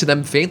all led to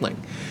them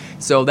failing.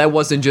 So that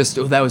wasn't just,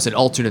 that was an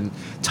alternate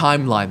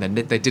timeline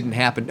that didn't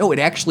happen. No, it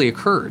actually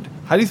occurred.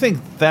 How do you think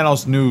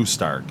Thanos knew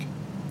Stark?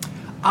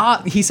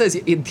 He says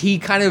he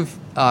kind of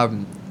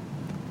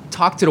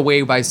talked it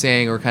away by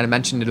saying, or kind of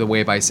mentioned it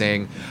away by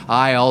saying,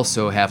 I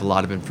also have a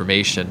lot of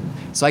information.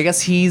 So I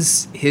guess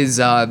his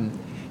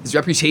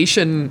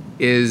reputation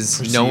is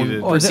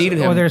preceded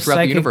him throughout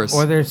the universe.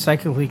 Or they're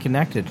psychically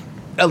connected.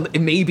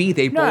 Maybe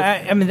they both.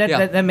 I mean,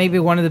 that may be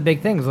one of the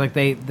big things. Like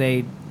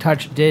they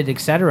touched, did,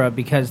 etc.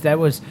 Because that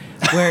was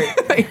where. I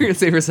thought you were going to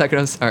say for a second,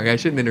 I'm sorry, I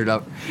shouldn't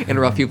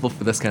interrupt people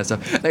for this kind of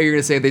stuff. I thought you were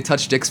going to say they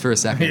touched dicks for a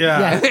second.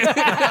 Yeah.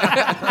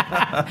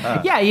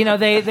 Yeah,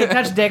 they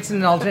touched dicks in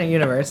an alternate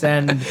universe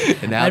and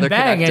now they're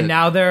bang, connected. and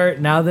now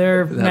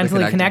they're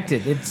mentally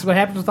connected. It's what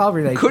happens with all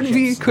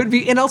relationships. Could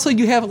be. And also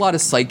you have a lot of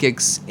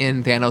psychics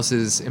in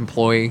Thanos'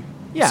 employ.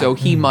 Yeah. So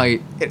he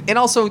might. And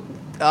also,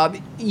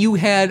 you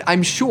had,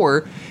 I'm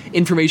sure,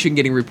 information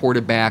getting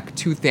reported back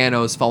to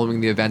Thanos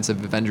following the events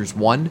of Avengers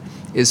 1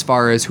 as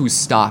far as who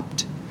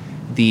stopped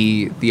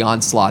the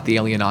onslaught, the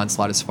alien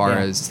onslaught, as far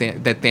as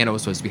that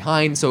Thanos was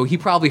behind. So he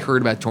probably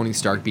heard about Tony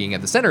Stark being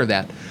at the center of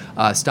that,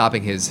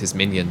 stopping his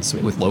minions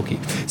with Loki.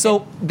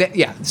 So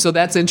so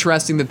that's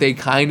interesting that they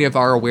kind of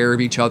are aware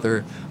of each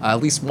other, at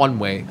least one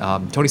way.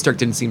 Tony Stark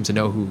didn't seem to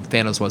know who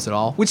Thanos was at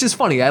all, which is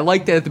funny. I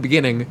like that at the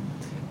beginning.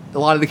 A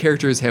lot of the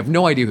characters have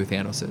no idea who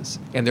Thanos is,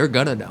 and they're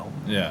gonna know,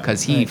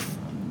 because he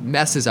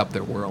messes up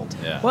their world.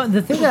 Yeah. Well,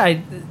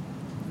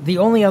 the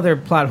only other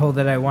plot hole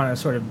that I want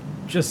to sort of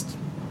just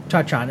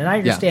touch on, and I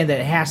understand that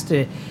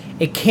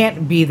it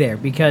can't be there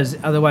because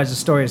otherwise the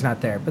story is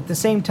not there. But at the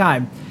same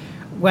time,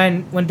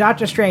 when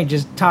Doctor Strange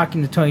is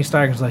talking to Tony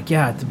Stark, he's like,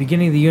 at the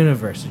beginning of the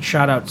universe, it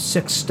shot out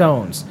 6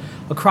 stones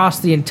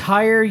across the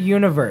entire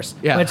universe.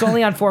 Yeah. But it's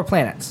only on 4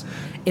 planets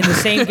in the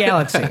same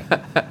galaxy.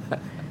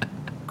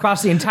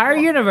 Across the entire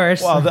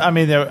universe. Well,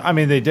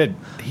 they did.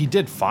 He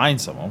did find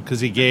someone because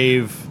he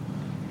gave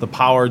the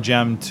power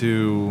gem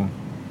to.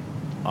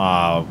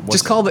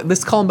 Let's call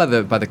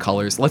them by the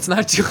colors. Let's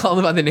not call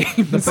them by the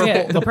names.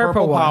 The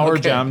purple power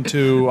gem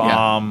to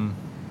in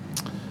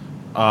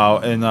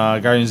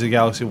Guardians of the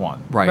Galaxy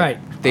 1. Right.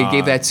 They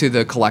gave that to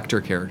the Collector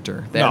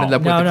character. They ended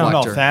up with the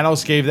Collector. No.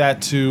 Thanos gave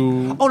that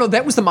to. Oh no,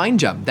 that was the Mind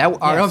Gem.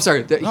 I'm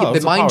sorry.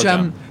 The Mind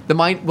Gem.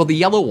 The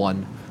yellow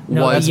one.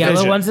 No, the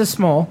yellow one's the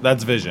small.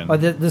 That's Vision. Or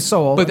the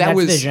soul. But that's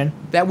Vision.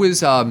 That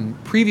was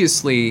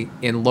previously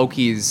in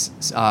Loki's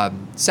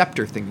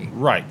scepter thingy.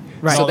 Right.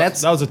 So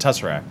that was a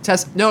Tesseract.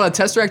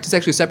 Tesseract is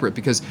actually separate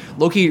because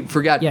Loki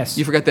forgot. Yes.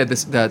 You forgot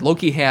that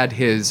Loki had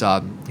his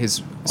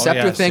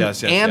scepter thing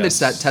and the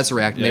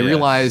Tesseract, and they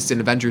realized in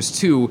Avengers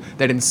 2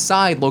 that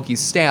inside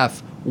Loki's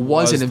staff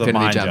was an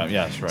Infinity Gem.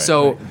 Yes, right.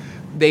 So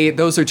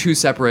those are 2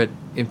 separate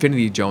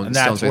Infinity Stones. And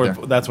that's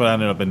what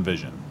ended up in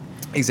Vision.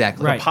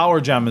 Exactly. The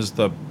power gem is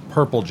the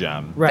purple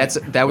gem. Right.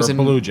 That was or in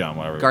blue gem,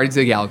 whatever. Guardians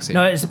of the Galaxy.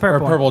 No, it's the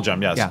purple. Or purple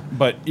gem, yes. Yeah.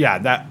 But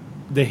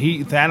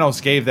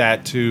Thanos gave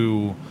that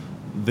to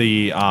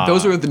the.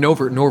 Those are the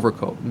Nova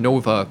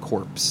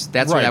Corps.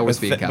 That's where that was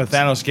being kept. But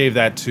Thanos gave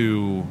that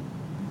to.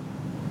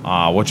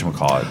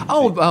 Whatchamacallit?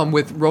 Oh,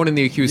 with Ronan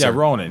the Accuser. Yeah,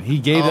 Ronan. He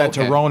gave that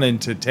to Ronan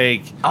to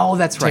take. Oh,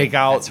 that's right. Take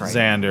out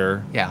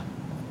Xander. Yeah.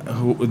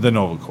 The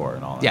Nova Corps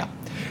and all that. Yeah.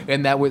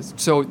 And that was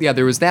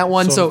there was that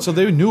one. So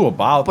they knew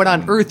about. But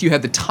on Earth, you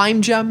had the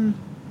Time Gem.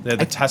 They had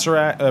the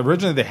Tesseract.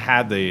 Originally, they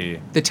had the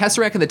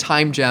Tesseract and the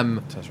Time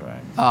Gem.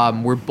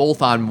 Were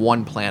both on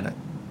one planet,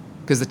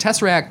 because the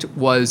Tesseract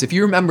was, if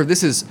you remember,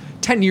 this is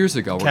 10 years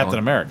ago. Captain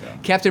America.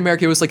 Captain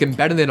America was like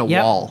embedded in a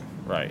wall.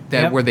 Right.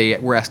 Where they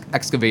were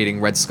excavating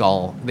Red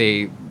Skull.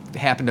 They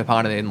happened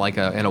upon it in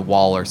in a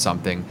wall or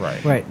something.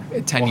 Right.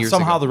 10 years ago.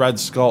 Somehow the Red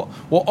Skull.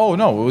 Well,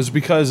 it was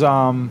because.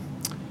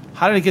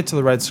 How did it get to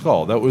the Red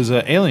Skull? That was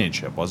an alien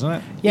ship, wasn't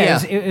it? Yeah.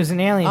 It was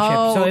an alien ship.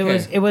 So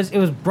okay. it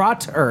was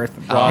brought to Earth,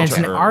 and it's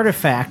an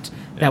artifact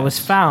that was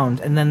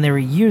found, and then they were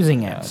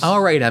using it.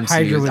 All right,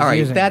 MCU. All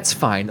right, that's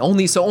fine.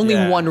 Only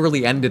one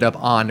really ended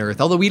up on Earth,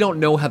 although we don't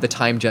know how the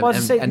time gem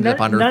ended up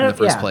on Earth in the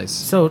first place.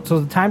 So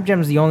the time gem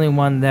is the only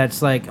one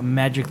that's like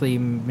magically,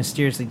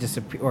 mysteriously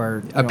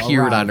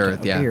appeared on Earth.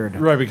 Appeared. Yeah,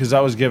 right, because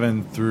that was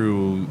given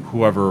through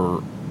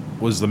whoever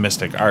was the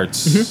Mystic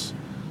Arts.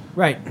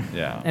 Right.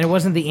 Yeah. And it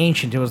wasn't the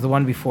Ancient. It was the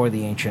one before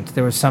the Ancient.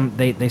 There was some.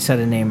 They said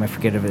a name. I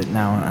forget of it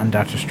now on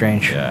Doctor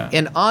Strange. Yeah.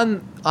 And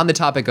on the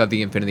topic of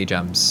the Infinity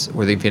Gems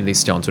or the Infinity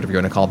Stones, whatever you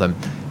want to call them,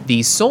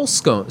 the Soul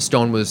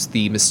Stone was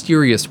the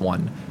mysterious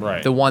one.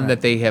 Right. The one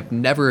that they have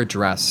never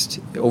addressed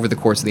over the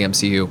course of the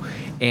MCU,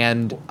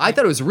 and I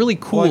thought it was really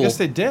cool. Well, I guess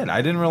they did.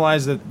 I didn't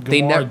realize that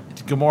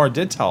Gamora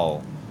did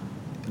tell.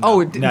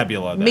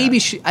 Nebula. That. Maybe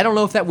I don't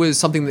know if that was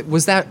something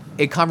was that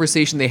a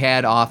conversation they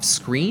had off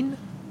screen.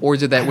 Or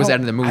was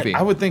that in the movie?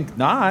 I would think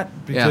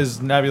not,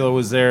 because Nebula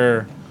was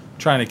there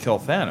trying to kill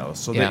Thanos.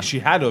 So she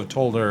had to have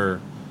told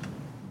her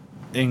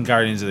in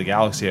Guardians of the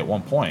Galaxy at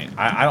one point.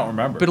 I don't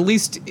remember. But at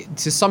least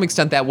to some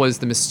extent, that was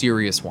the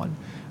mysterious one.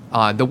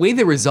 The way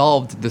they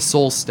resolved the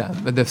Soul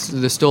Stone,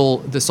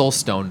 the Soul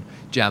Stone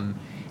gem,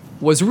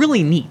 was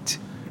really neat.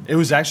 It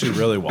was actually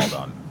really well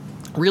done.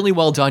 Really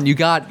well done. You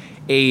got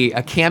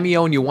a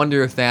cameo, and you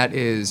wonder if that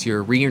is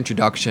your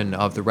reintroduction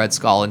of the Red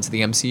Skull into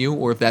the MCU,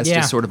 or if that's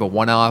just sort of a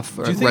one-off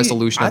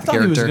resolution of the character. I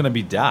thought he was going to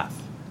be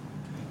Death.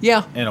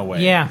 Yeah. In a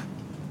way. Yeah.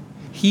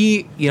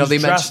 They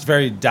dressed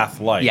very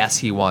Death-like. Yes,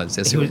 he was.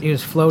 Yes, he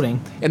was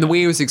floating. And the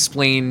way it was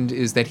explained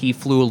is that he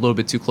flew a little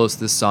bit too close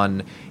to the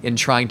sun in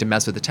trying to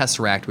mess with the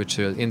Tesseract, which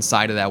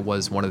inside of that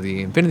was one of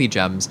the Infinity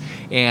Gems,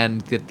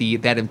 and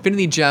that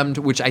Infinity Gem,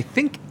 which I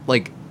think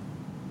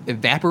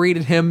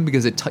evaporated him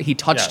because he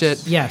touched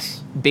it.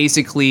 Yes.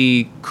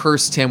 Basically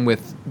cursed him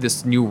with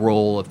this new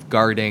role of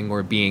guarding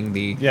or being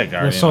the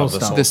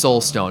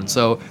Soul Stone.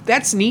 So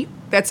that's neat.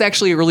 That's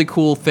actually a really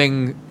cool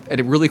thing, and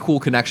a really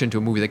cool connection to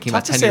a movie that came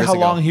out 10 years ago. How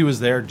long he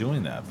was there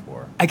doing that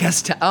for? I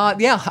guess,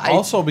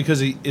 also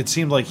because it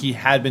seemed like he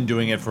had been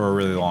doing it for a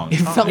really long time.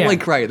 It felt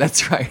like, right,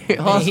 that's right.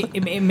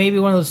 It may be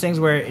one of those things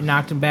where it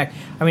knocked him back.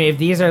 I mean, if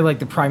these are like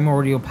the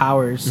primordial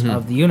powers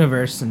of the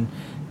universe, and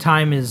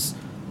time is...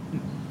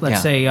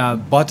 Let's say,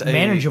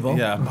 manageable.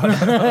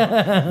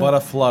 But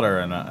a flutter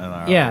in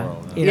our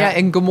world.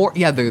 And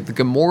Gamora, the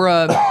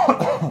Gamora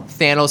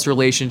Thanos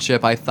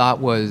relationship I thought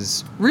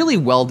was really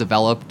well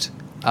developed.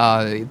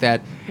 And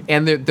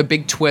the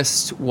big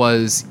twist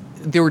was,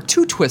 there were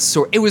two twists.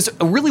 So it was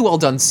a really well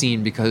done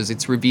scene because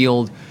it's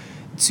revealed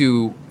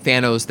to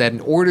Thanos that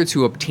in order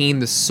to obtain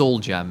the Soul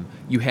Gem,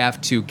 you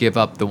have to give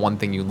up the one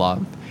thing you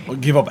love.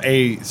 Give up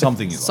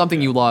something you love.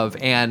 Something you love.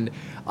 And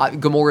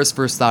Gamora's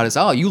first thought is,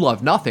 oh, you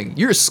love nothing.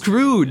 You're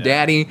screwed,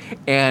 Daddy.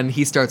 And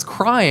he starts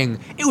crying.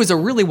 It was a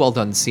really well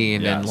done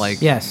scene.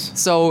 Yes. And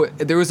so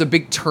there was a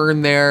big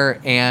turn there.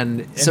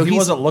 And so he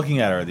wasn't looking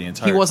at her the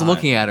entire time. He wasn't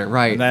looking at her,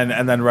 right.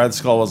 And then Red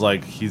Skull was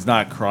like, he's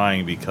not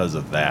crying because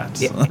of that.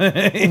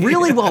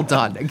 Really well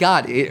done.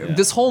 God,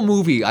 this whole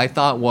movie I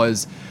thought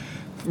was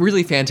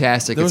really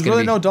fantastic. There was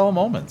really no dull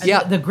moments. Yeah,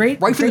 right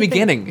from the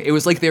beginning, it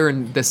was like they're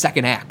in the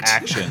second act.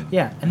 Action.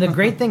 Yeah, and the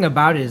great thing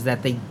about it is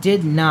that they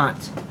did not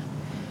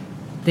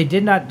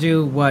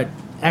do what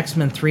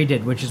X-Men 3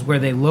 did, which is where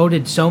they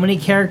loaded so many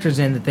characters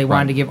in that they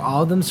wanted to give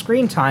all of them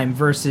screen time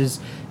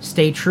versus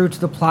stay true to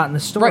the plot and the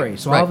story.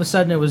 So all of a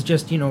sudden it was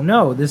just,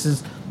 no, this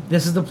is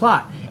the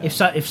plot.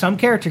 If some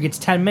character gets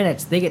 10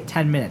 minutes, they get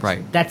 10 minutes.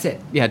 Right. That's it.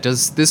 Yeah,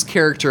 does this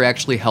character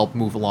actually help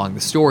move along the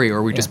story, or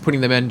are we just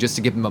putting them in just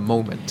to give them a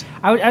moment?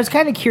 I was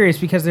kind of curious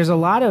because there's a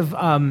lot of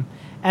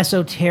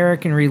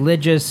esoteric and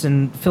religious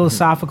and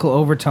philosophical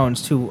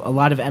overtones to a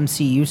lot of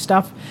MCU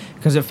stuff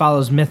because it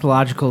follows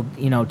mythological,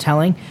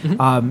 telling.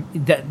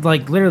 That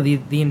like literally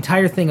the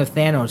entire thing of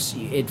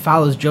Thanos, it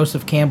follows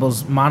Joseph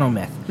Campbell's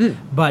monomyth.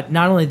 But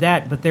not only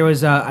that, but there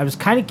was I was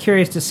kind of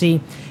curious to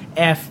see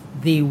if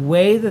the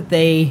way that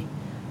they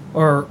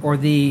or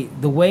the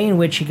way in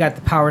which he got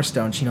the Power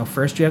Stones.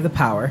 First you have the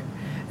power,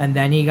 and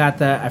then he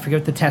got I forget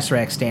what the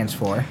Tesseract stands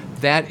for.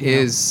 That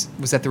is,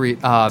 was that the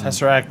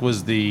Tesseract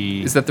was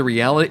the? Is that the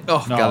reality?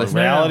 Oh no, God, the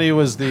reality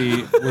was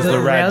the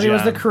reality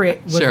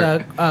red was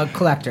gem. the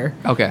collector.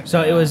 Okay,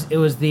 so it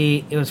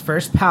was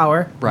first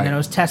power, and then it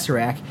was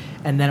Tesseract,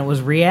 and then it was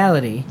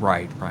reality.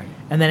 Right.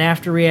 And then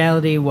after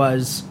reality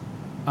was.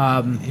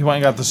 He went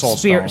and got the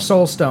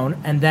Soul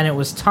Stone, and then it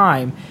was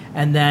time,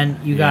 and then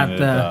you got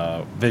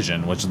the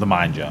Vision, which is the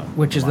Mind Gem.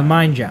 The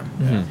Mind Gem.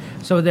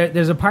 Mm-hmm. So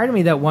there's a part of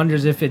me that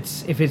wonders if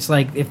it's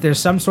like if there's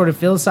some sort of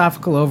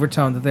philosophical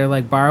overtone that they're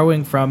like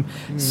borrowing from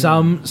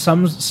some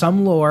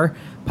lore,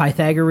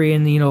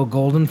 Pythagorean,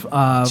 golden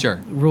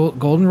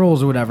golden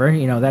rules or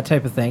whatever, that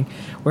type of thing,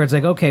 where it's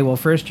like, okay, well,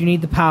 first you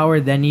need the power,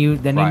 then you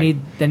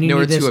need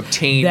this, to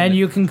obtain, then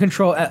you can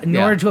control. In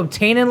order to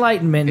obtain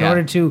enlightenment, in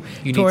order to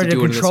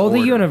control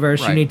the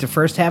universe, you need to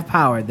first have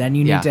power. Then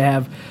you need to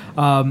have.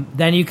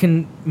 Then you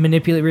can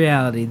manipulate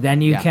reality.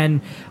 Then you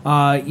can,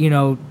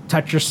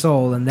 touch your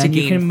soul, and then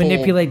and you can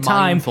manipulate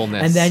time,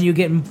 and then you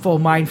get full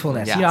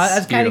mindfulness. Yes, I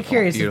was kind of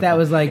curious if that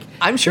was like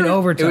I'm sure an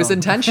overtone. It was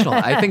intentional.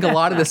 I think a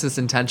lot of this is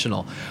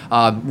intentional.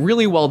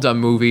 Really well done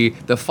movie.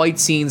 The fight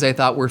scenes I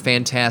thought were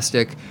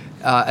fantastic.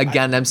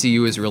 Again,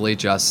 MCU is really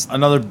just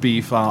another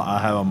beef. I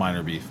have a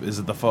minor beef. Is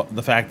it the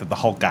fact that the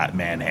Hulk got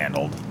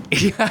manhandled?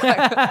 But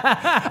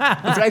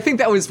I think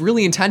that was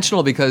really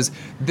intentional because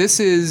this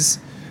is,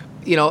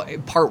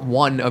 part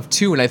 1 of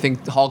 2, and I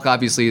think Hulk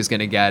obviously is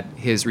going to get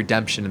his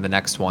redemption in the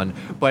next one.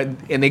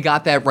 And they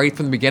got that right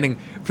from the beginning.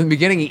 From the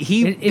beginning,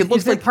 it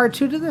looks like part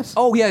 2 to this.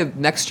 Oh yeah,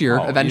 next year,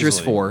 Avengers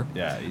easily. 4.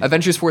 Yeah,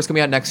 Avengers 4 is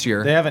coming out next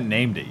year. They haven't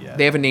named it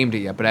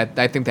yet. But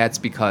I think that's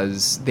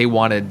because they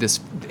wanted this.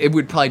 It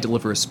would probably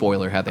deliver a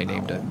spoiler had they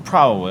named it.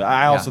 Probably.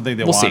 I also think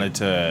they wanted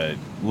to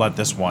let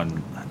this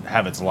one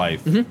have its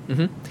life.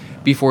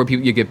 Before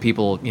you get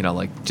people,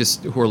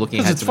 just who are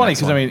looking ahead. It's funny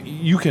because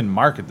you can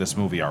market this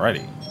movie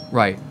already.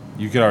 Right.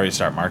 You could already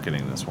start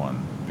marketing this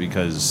one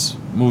because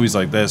movies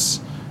like this.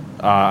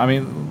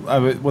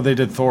 What they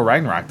did Thor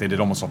Ragnarok, they did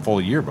almost a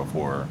full year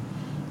before.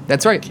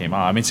 That's right. It came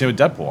out. Same with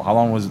Deadpool. How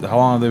long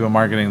have they been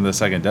marketing the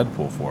second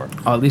Deadpool for?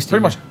 Oh, at least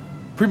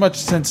pretty much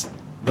since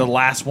the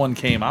last one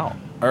came out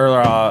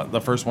or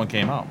the first one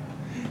came out.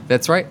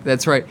 That's right.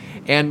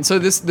 And so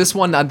this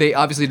one, they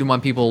obviously didn't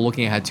want people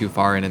looking ahead too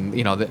far,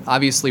 and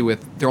obviously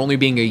with there only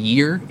being a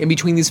year in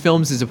between these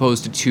films as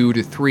opposed to 2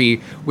 to 3,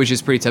 which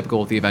is pretty typical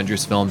with the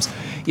Avengers films.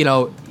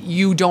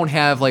 You don't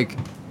have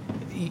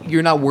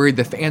you're not worried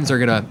the fans are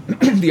gonna,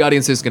 the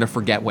audience is gonna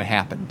forget what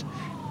happened.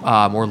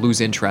 Or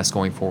lose interest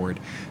going forward.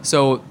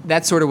 So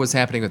that's sort of what's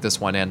happening with this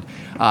one, and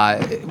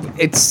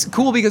it's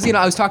cool because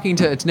I was talking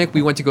to Nick.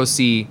 We went to go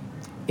see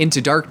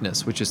Into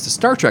Darkness, which is the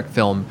Star Trek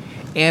film,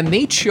 and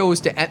they chose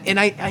to. And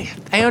I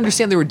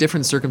understand there were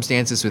different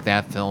circumstances with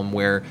that film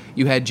where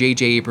you had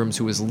J.J. Abrams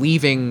who was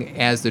leaving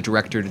as the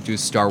director to do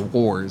Star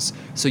Wars,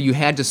 so you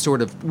had to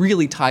sort of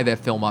really tie that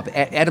film up.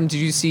 Adam,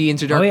 did you see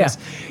Into Darkness?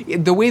 Oh, yeah.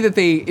 The way that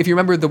if you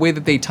remember, the way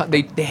that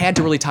they had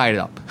to really tie it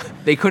up.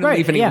 They couldn't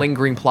leave any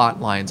lingering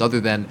plot lines other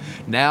than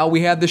now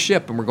we have the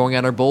ship and we're going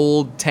on our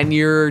bold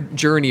 10-year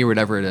journey or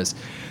whatever it is,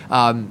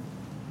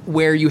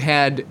 where you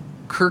had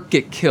Kirk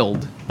get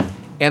killed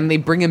and they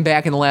bring him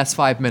back in the last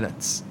 5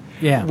 minutes.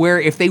 Yeah. Where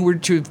if they were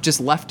to have just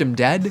left him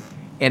dead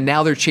and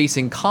now they're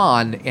chasing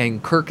Khan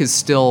and Kirk is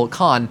still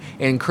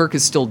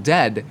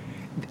dead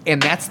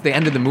and that's the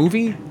end of the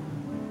movie,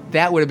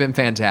 that would have been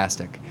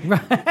fantastic.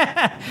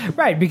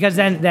 Right, because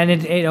then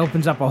it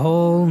opens up a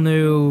whole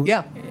new...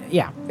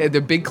 Yeah.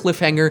 The big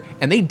cliffhanger,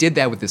 and they did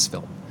that with this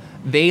film.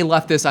 They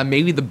left this on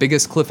maybe the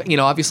biggest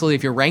obviously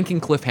if you're ranking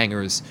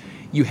cliffhangers,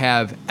 you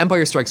have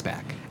Empire Strikes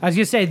Back. I was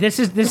going to say, this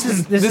is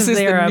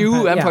the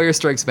new Empire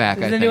Strikes Back,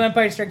 This is the new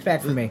Empire Strikes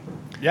Back for me.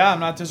 Yeah, I'm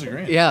not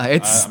disagreeing. Yeah,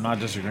 I'm not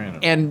disagreeing.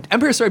 And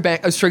Empire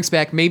Strikes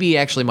Back maybe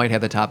actually might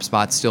have the top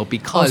spot still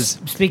because...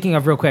 speaking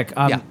of real quick,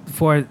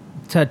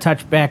 to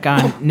touch back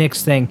on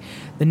Nick's thing,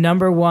 the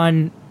number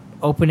 1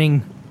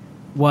 opening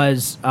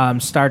was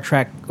Star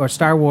Trek or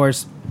Star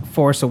Wars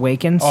Force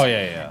Awakens. Oh,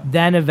 yeah.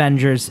 Then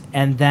Avengers,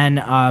 and then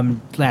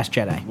Last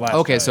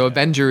Jedi. So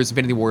Avengers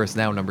Infinity War is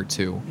now number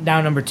 2.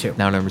 Now number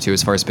 2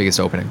 as far as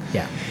biggest opening.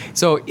 Yeah.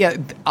 So,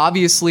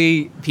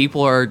 obviously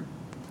people are...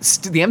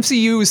 the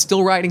MCU is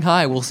still riding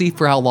high. We'll see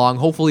for how long.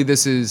 Hopefully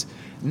this is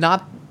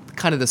not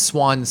kind of the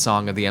swan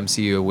song of the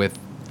MCU with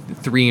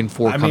 3 and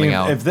 4 coming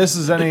out. If this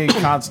is any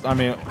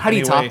constant... how do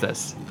you top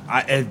this?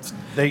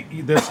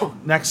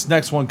 This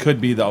next one could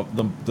be the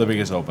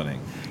biggest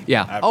opening.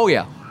 Yeah.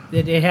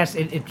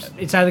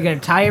 It's either going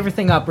to tie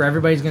everything up, or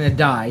everybody's going to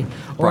die,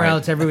 or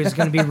else everybody's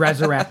going to be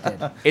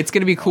resurrected. It's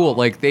going to be cool.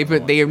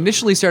 They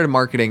initially started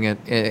marketing it,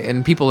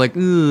 and people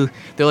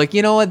they're like,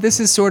 you know what?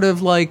 This is sort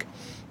of like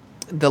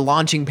the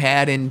launching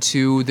pad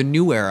into the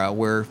new era,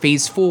 where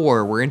Phase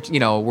 4, where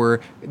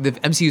the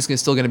MCU is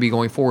still going to be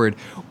going forward.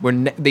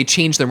 When they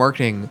changed their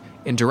marketing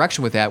in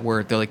direction with that,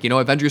 where they're like,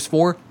 Avengers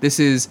 4, this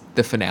is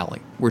the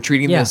finale. We're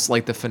treating this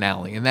like the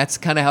finale, and that's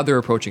kind of how they're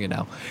approaching it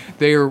now.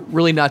 They're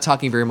really not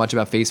talking very much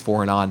about Phase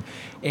 4 and on,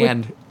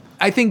 and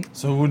I think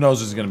so. Who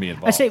knows who's going to be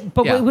involved? I say,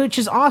 which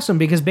is awesome,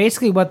 because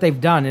basically what they've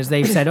done is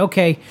they've said,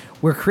 okay,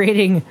 we're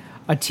creating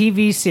a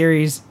TV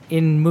series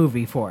in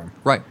movie form,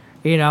 right?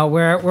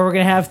 Where we're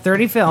going to have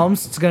 30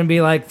 films. It's going to be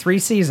like 3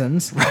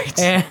 seasons. Right.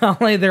 And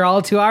they're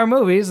all 2-hour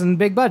movies and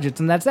big budgets,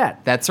 and that's it.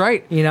 That's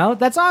right.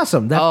 That's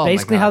awesome. That's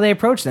basically how they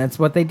approached it. That's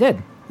what they did.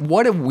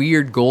 What a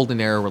weird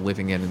golden era we're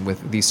living in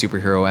with these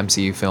superhero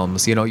MCU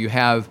films. You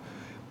have,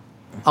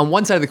 on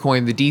one side of the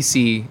coin, the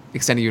DC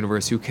Extended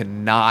Universe, who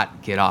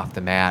cannot get off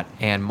the mat,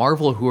 and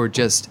Marvel, who are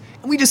just...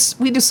 We just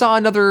saw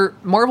another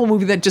Marvel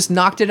movie that just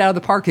knocked it out of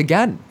the park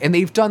again. And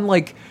they've done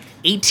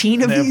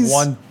 18 of these. They have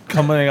one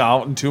coming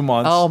out in 2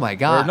 months. Oh my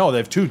god! No, they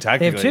have 2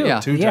 technically. They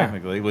have 2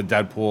 technically, with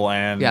Deadpool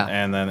and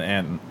then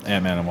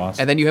Ant-Man and Wasp.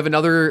 And then you have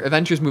another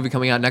Avengers movie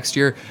coming out next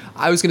year.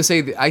 I was going to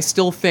say, I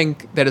still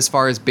think that as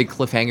far as big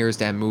cliffhangers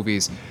to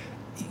movies,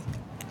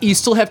 you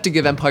still have to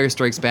give Empire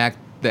Strikes Back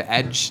the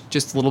edge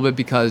just a little bit,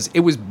 because it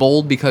was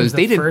bold, because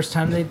they did first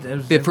time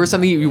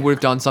you would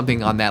have done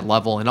something on that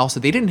level, and also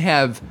they didn't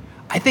have,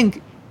 I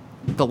think,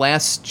 the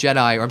Last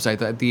Jedi, or I'm sorry,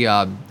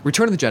 the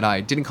Return of the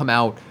Jedi didn't come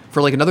out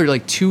for like another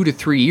like 2 to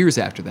 3 years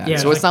after that. Yeah,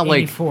 so it's not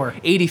 84.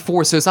 like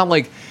 84. So it's not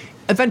like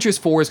Adventures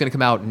 4 is going to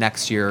come out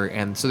next year,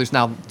 and so there's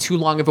now too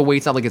long of a wait.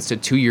 It's not like it's a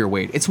 2-year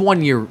wait. It's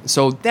 1 year,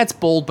 so that's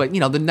bold. But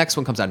the next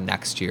one comes out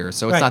next year,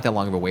 so it's not that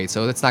long of a wait.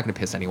 So it's not going to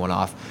piss anyone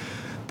off.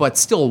 But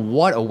still,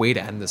 what a way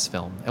to end this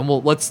film. And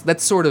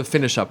let's sort of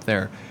finish up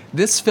there.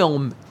 This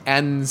film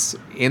ends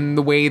in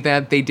the way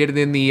that they did it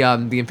in the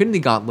Infinity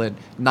Gauntlet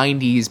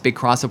 90s big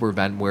crossover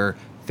event, where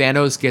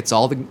Thanos gets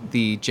all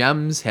the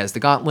gems, has the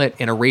gauntlet,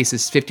 and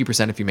erases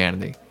 50% of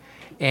humanity.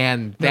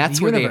 And that's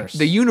the where universe.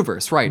 The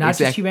universe, right? Not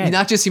exactly. just humanity.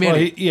 Not just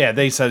humanity. Well,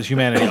 they said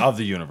humanity of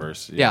the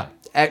universe. Yeah.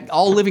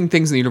 All living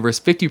things in the universe,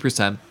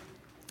 50%.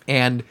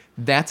 And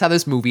that's how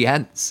this movie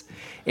ends.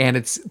 And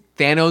it's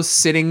Thanos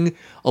sitting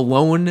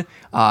alone.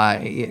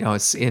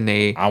 It's in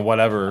a on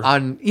whatever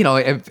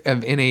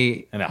in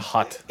a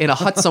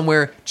hut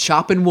somewhere,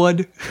 chopping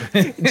wood,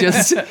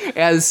 just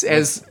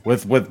as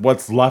with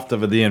what's left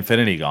of the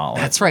Infinity Gauntlet.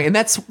 That's right, and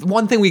that's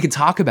one thing we could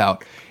talk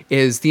about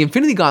is the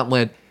Infinity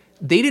Gauntlet.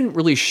 They didn't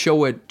really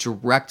show it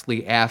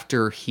directly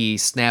after he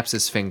snaps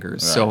his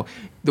fingers. Right. So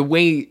the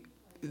way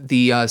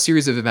the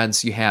series of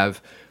events, you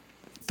have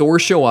Thor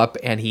show up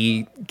and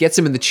he gets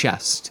him in the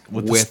chest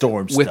with the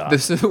storm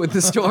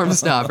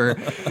stopper,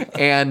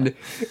 and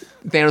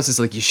Thanos is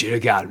like, "You should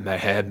have gotten my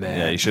head, man."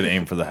 Yeah, you should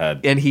aim for the head.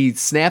 And he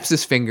snaps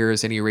his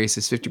fingers and he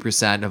erases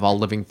 50% of all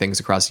living things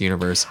across the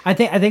universe. I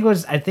think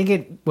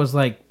it was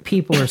like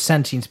people are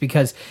sentient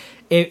because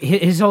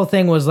his whole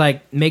thing was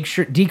like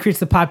decrease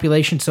the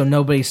population so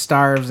nobody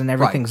starves and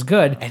everything's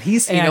good. And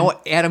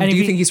Adam, do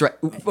you think he's right?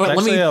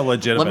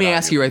 Let me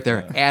ask you right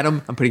there, yeah.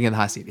 Adam. I'm putting you in the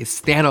hot seat.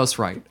 Is Thanos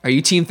right? Are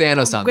you Team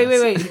Thanos on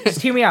this? Wait.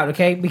 Just hear me out,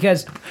 okay?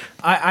 Because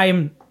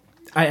I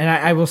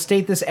will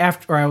state this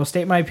after, or I will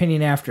state my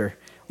opinion after,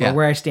 or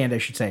where I stand, I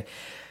should say.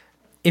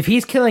 If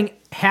he's killing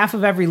half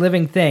of every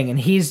living thing, and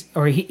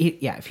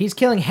if he's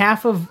killing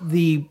half of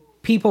the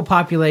people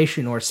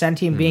population or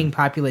sentient being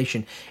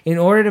population in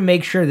order to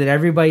make sure that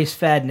everybody's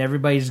fed and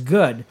everybody's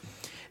good,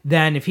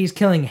 then if he's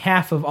killing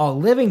half of all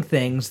living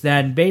things,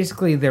 then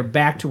basically they're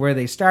back to where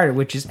they started,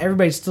 which is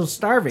everybody's still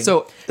starving.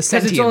 So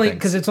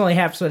because it's only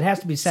half, so it has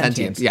to be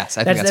sentient. Yes,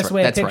 I think that's right. the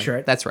way I picture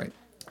it. That's right.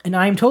 And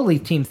I'm totally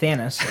Team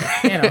Thanos.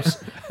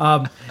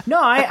 No,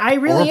 I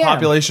really am.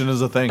 Overpopulation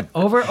is a thing.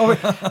 Over.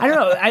 I don't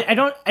know.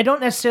 I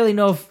don't necessarily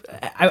know if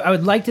I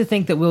would like to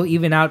think that we'll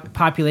even out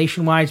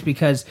population wise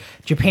because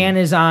Japan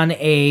is on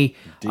a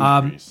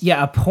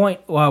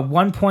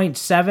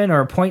 1.7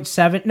 or a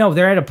 0.7. No,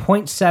 they're at a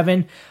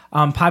 0.7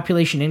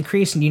 population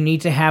increase, and you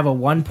need to have a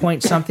 1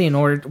 point something in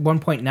order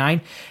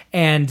 1.9.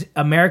 And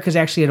America's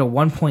actually at a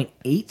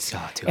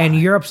 1.8, and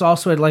Europe's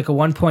also at like a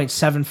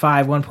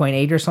 1.75,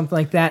 1.8 or something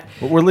like that.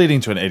 But we're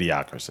leading to an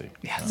idiocracy.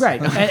 Yes. Right.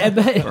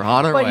 We're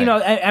on our way.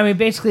 I mean,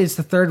 basically, it's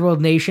the third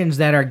world nations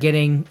that are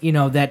getting,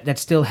 that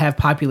still have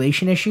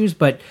population issues,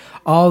 but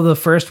all the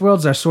first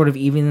worlds are sort of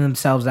evening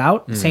themselves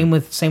out. Same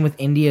with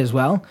India as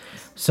well.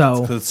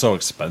 So because it's so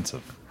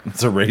expensive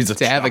to raise a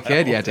child. Have a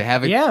kid, to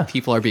have it.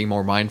 People are being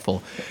more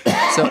mindful.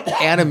 So,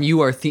 Adam,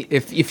 you are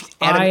if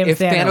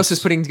Thanos is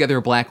putting together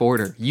a Black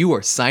Order, you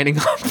are signing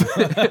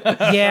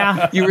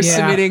up. You were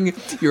submitting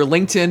your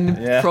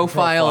LinkedIn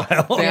profile.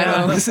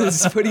 Thanos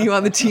is putting you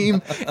on the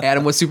team.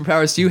 Adam, what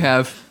superpowers do you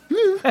have?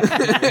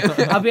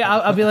 I'll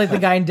be like the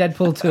guy in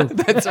Deadpool 2.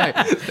 That's right.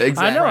 Exactly.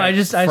 I know.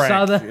 I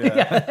saw the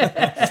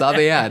saw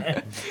the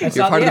ad.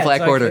 You're part of the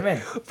Black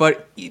Order,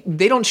 but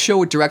they don't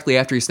show it directly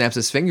after he snaps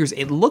his fingers.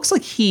 It looks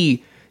like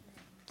he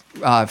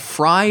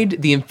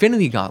fried the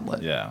Infinity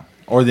Gauntlet. Yeah.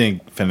 Or the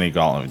Infinity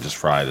Gauntlet just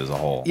fried as a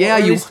whole. Yeah,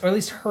 or at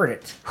least hurt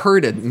it.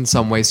 Hurt it in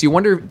some way. So you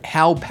wonder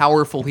how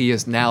powerful he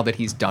is now that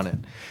he's done it.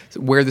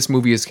 So where this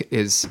movie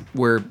is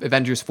where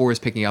Avengers 4 is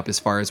picking up as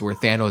far as where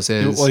Thanos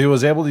is. Well, he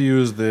was able to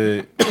use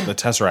the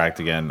Tesseract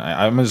again.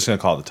 I'm just going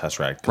to call it the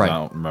Tesseract because I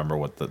don't remember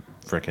what the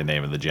frickin'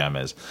 name of the gem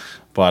is.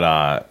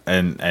 But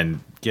and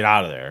get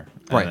out of there.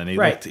 And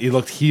then he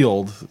looked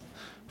healed.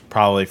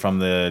 Probably from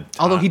the...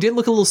 Although he did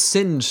look a little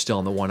singed still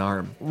on the one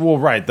arm. Well,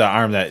 right. The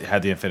arm that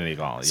had the Infinity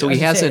Gauntlet. So he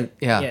hasn't...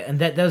 Yeah, and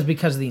that was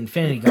because of the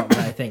Infinity Gauntlet,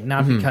 I think.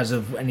 Not because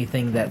of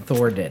anything that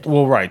Thor did.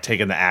 Well, right.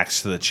 Taking the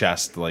axe to the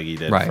chest like he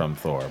did from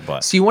Thor.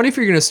 But so you wonder if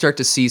you're going to start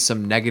to see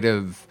some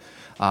negative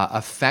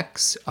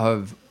effects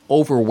of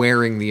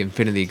overwearing the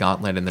Infinity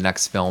Gauntlet in the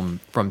next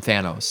film from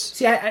Thanos.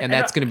 See,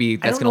 that's going to be...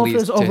 That's I don't know if it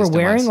was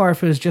overwearing or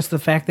if it was just the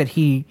fact that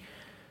he...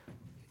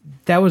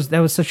 That was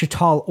such a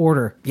tall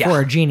order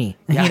for a genie.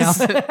 Yes,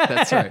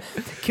 that's right.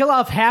 Kill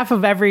off half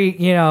of every,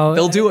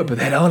 They'll do it, but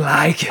they don't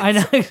like it. I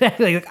know,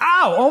 exactly. Like,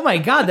 oh my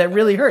God, that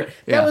really hurt.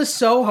 That was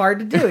so hard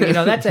to do,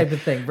 that type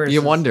of thing. Versus...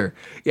 You wonder.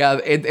 Yeah,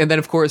 and then,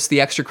 of course,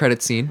 the extra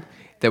credit scene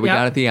that we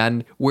got at the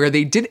end, where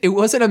it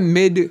wasn't a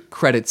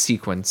mid-credit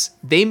sequence.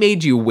 They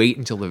made you wait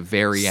until the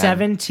very end.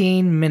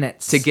 17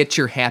 minutes. To get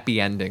your happy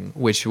ending,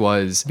 which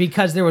was...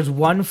 Because there was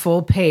one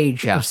full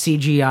page of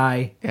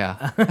CGI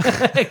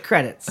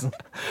credits.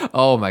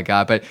 Oh my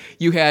God. But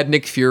you had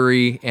Nick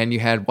Fury and you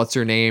had, what's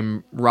her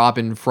name?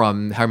 Robin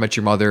from How I Met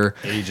Your Mother.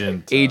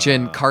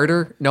 Agent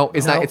Carter? No,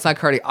 it's not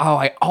Carter. Oh,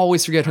 I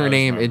always forget her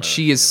name. And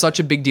she is such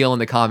a big deal in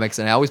the comics.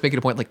 And I always make it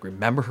a point, like,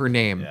 remember her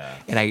name. Yeah.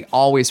 And I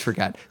always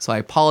forget. So I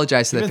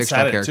apologize to that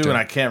fictional character. Too, and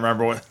I can't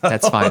remember what.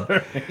 That's fine.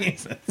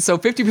 So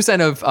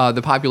 50% of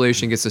the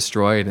population gets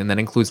destroyed, and that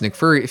includes Nick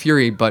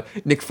Fury. But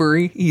Nick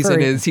Fury, he's on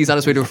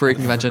his way to a furry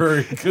convention.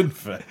 Very good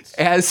face.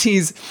 As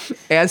he's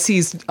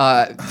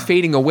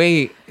fading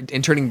away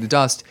and turning to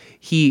dust,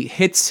 he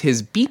hits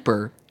his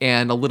beeper,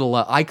 and a little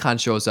icon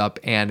shows up,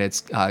 and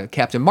it's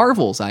Captain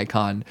Marvel's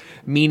icon,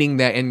 meaning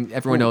that, and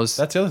everyone knows.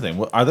 That's the other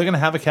thing. Are they going to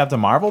have a Captain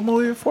Marvel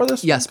movie before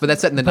this? Yes, but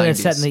that's set in the 90s.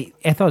 It's set in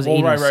I thought it was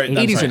 80s. Right.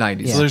 80s or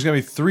 90s. So there's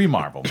going to be 3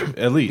 Marvel,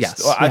 at least.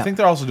 Yes. Well, I think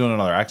they're also doing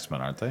another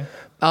X-Men, aren't they?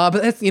 But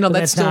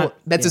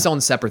that's its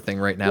own separate thing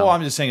right now. Well,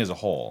 I'm just saying as a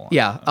whole.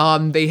 Yeah.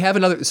 They have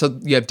another. So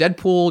you have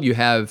Deadpool. You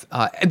have.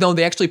 No,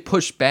 they actually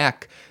pushed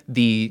back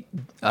the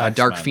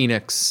Dark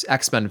Phoenix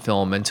X-Men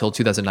film until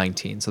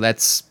 2019. So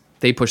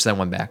they pushed that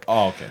one back.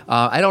 Oh, okay.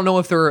 I don't know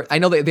if they're. I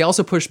know they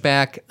also pushed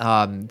back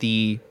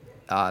the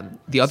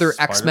other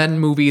X-Men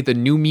movie, the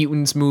New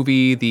Mutants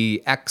movie,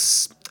 the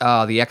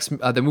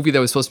movie that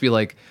was supposed to be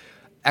like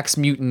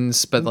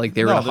X-Mutants, but like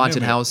they were in a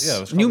haunted house.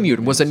 Yeah, New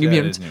Mutant. Was it New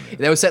Mutant?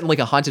 That was set in like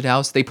a haunted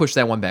house. They pushed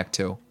that one back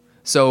too.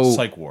 So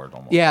Psych Ward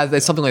almost. Yeah,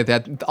 that's something like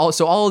that.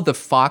 So all of the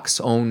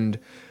Fox-owned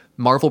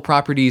Marvel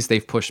properties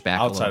they've pushed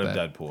back outside a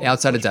little bit. Deadpool.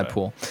 Outside of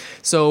Deadpool.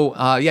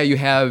 So you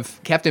have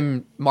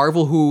Captain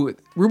Marvel, who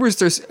rumors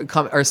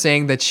are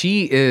saying that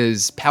she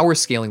is power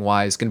scaling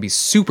wise going to be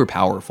super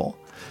powerful.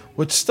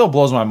 Which still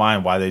blows my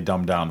mind why they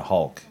dumbed down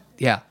Hulk.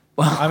 Yeah.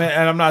 Well, I mean,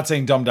 and I'm not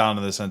saying dumb down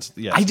in the sense.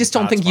 Yes, I just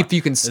don't think if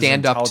you can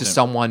stand up to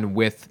someone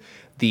with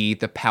the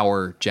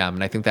power gem,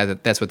 and I think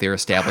that's what they're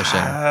establishing.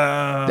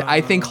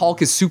 I think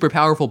Hulk is super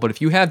powerful, but if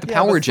you have the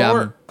power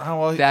gem,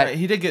 Thor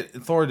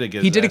did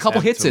get. He did a couple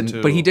hits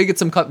in, but he did get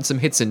some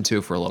hits in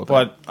too for a little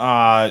bit.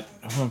 But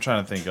who I'm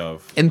trying to think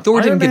of, and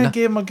Thor Iron Man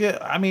gave him a good.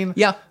 I mean,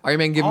 yeah, Iron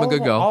Man gave him a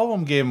good go. All of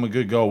them gave him a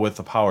good go with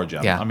the power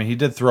gem. Yeah. I mean, he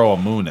did throw a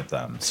moon at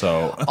them.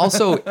 So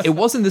also, it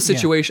wasn't the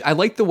situation. I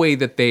like the way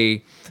that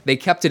they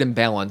kept it in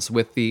balance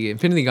with the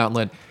Infinity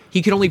Gauntlet.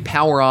 He could only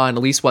power on,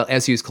 at least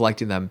as he was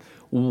collecting them,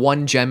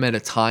 one gem at a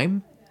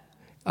time.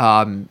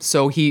 I didn't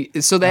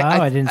see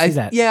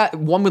that. Yeah,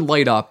 one would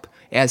light up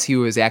as he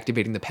was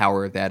activating the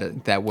power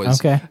that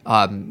was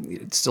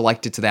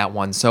selected to that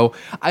one. So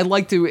I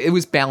liked it. It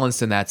was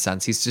balanced in that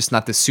sense. He's just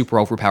not the super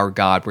overpowered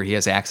god where he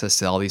has access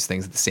to all these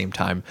things at the same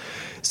time.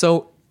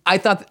 So I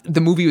thought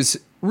the movie was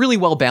really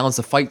well balanced.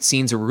 The fight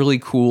scenes are really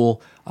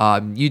cool.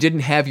 You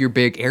didn't have your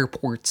big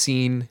airport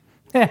scene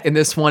in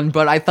this one,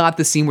 but I thought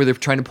the scene where they're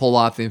trying to pull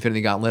off the Infinity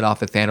Gauntlet off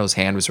the Thanos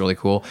hand was really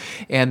cool.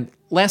 And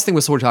last thing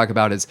we'll talk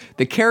about is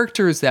the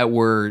characters that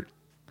were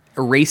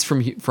erased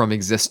from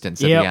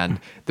existence at the end.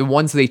 The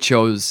ones they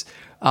chose.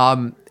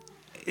 Could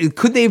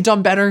they have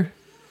done better?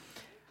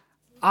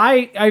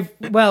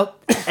 Well,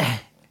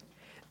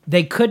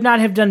 they could not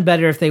have done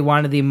better if they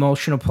wanted the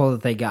emotional pull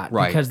that they got.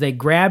 Right. Because they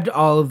grabbed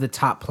all of the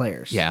top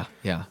players. Yeah.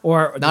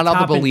 Or not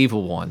all the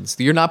believable ones.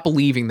 You're not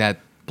believing that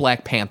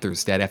Black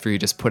Panther's dead after he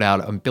just put out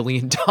 $1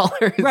 billion.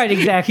 Right,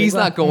 exactly. He's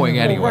not going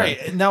anywhere.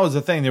 Right, and that was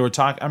the thing they were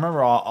talking. I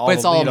remember all but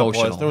it's the all lead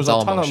emotional. Up there was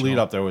a ton of lead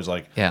up. There was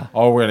like, yeah,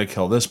 oh, we're gonna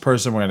kill this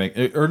person.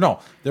 They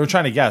were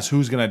trying to guess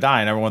who's gonna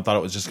die, and everyone thought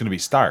it was just gonna be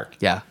Stark.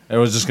 Yeah, it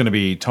was just gonna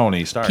be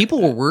Tony Stark. People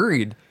were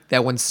worried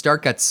that when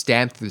Stark got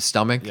stabbed through the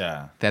stomach,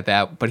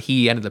 but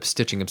he ended up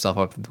stitching himself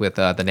up with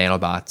the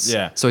nanobots.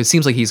 Yeah, so it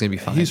seems like he's gonna be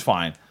fine. He's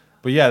fine.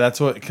 But yeah, that's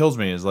what kills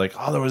me is like,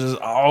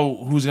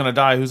 who's gonna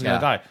die? Who's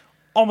gonna die?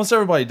 Almost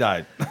everybody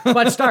died.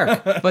 But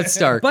Stark.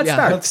 Stark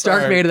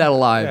made it out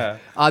alive.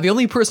 Yeah. The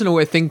only person who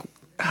I think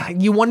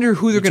you wonder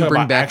who they're going to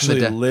bring back from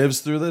the dead lives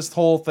through this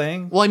whole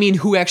thing. Well, I mean,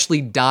 who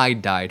actually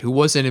died, who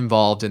wasn't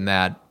involved in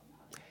that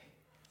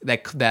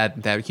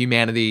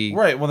humanity.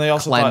 Right. Well, they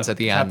also thought at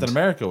the Captain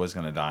America was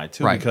going to die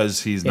too,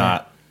 because he's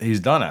done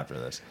after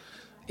this.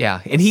 Yeah,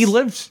 and he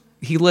lived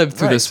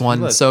through this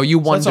one, so you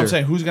wonder. That's what I'm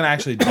saying. Who's going to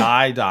actually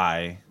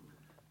die?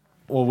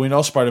 Well, we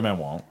know Spider-Man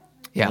won't.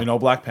 Yeah. We know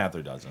Black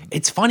Panther doesn't.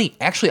 It's funny.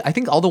 Actually, I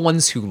think all the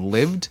ones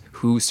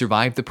who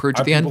survived the Purge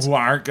at the end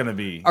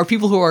are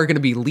people who are going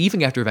to be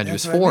leaving after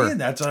Avengers 4.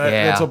 That's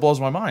what blows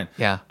my mind.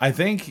 Yeah. I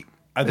think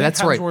that's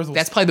Hemsworth right.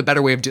 That's probably the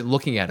better way of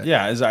looking at it.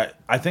 Yeah,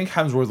 I think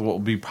Hemsworth will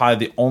be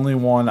probably the only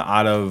one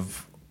out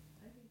of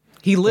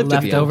he lived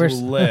at the end. Who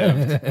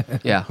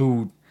lived. Yeah.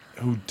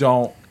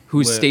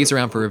 Who stays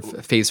around for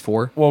phase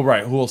 4. Well,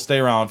 right. Who will stay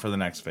around for the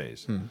next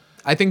phase.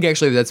 I think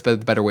actually that's the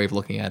better way of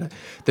looking at it.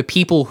 The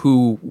people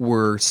who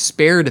were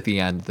spared at the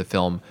end of the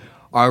film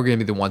are going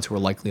to be the ones who are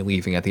likely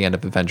leaving at the end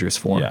of Avengers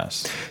 4.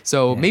 Yes.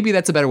 So maybe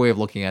that's a better way of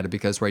looking at it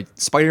because, right,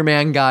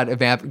 Spider-Man got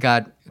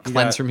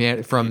cleansed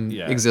from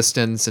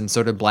existence, and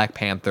so did Black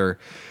Panther.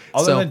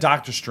 Other than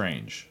Doctor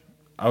Strange.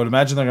 I would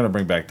imagine they're going to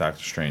bring back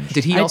Doctor Strange.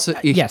 Did he also?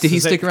 Yes. Did he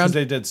stick around?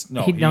 They did.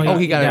 No.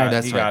 He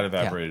got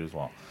evaporated as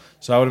well.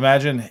 So I would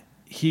imagine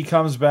he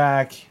comes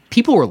back.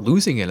 People were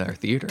losing it in our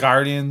theater.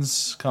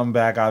 Guardians come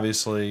back,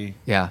 obviously.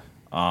 Yeah.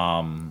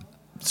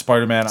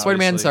 Spider-Man.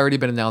 Spider-Man's already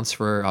been announced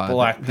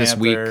for this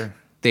week.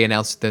 They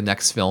announced the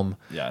next film.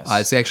 Yes.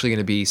 It's actually going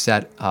to be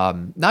set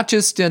not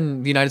just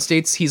in the United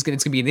States. It's going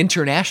to be an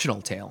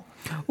international tale.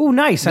 Oh,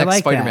 nice! I like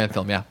Spider-Man that.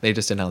 film. Yeah, they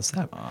just announced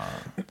that.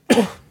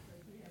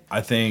 I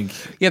think.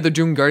 Yeah, they're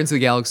doing Guardians of the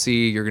Galaxy.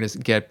 You're going to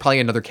get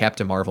probably another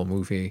Captain Marvel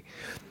movie.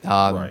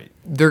 Right.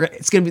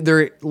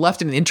 They're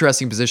left in an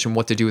interesting position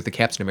what to do with the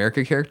Captain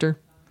America character.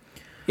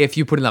 If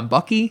you put it on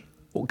Bucky,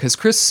 because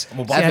Chris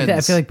Evans,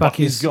 I feel like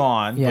Bucky's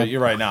gone. Yeah. But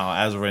you're right now,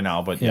 as of right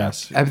now. But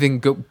yes, everything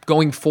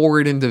going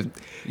forward into.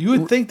 You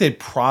would think they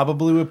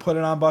probably would put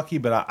it on Bucky,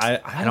 but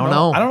I don't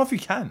know. I don't know if you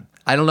can.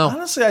 I don't know.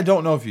 Honestly, I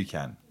don't know if you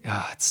can.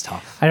 It's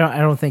tough. I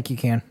don't think you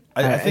can.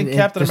 I think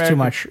Captain America too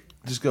much.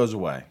 Just goes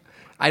away.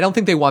 I don't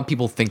think they want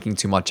people thinking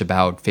too much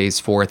about Phase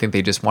 4. I think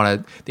they just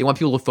want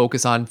people to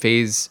focus on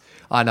Avengers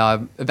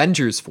 4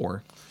 instead of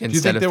thinking Do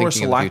you think they were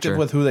selective selective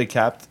with who they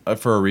kept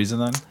for a reason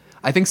then?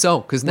 I think so,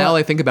 because now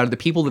I think about it, the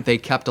people that they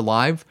kept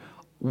alive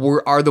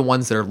are the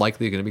ones that are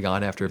likely going to be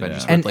gone after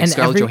Avengers 4. Like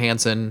Scarlett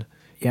Johansson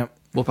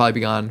will probably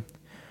be gone.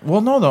 Well,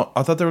 no.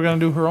 I thought they were going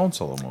to do her own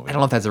solo movie. I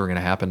don't know if that's ever going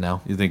to happen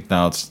now. You think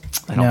now it's...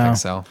 I don't think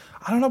so.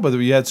 I don't know, but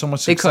we had so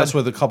much success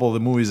with a couple of the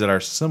movies that are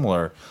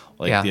similar,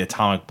 like the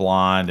Atomic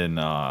Blonde and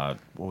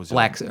what was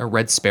it?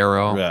 Red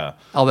Sparrow. Yeah.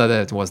 Although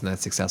that wasn't that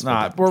successful.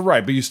 We're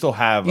right, but you still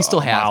have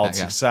mild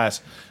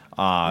success.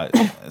 I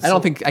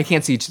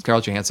can't see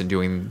Scarlett Johansson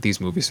doing these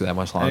movies for that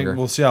much longer.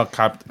 We'll see how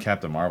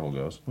Captain Marvel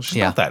goes. Well, she's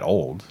not that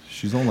old.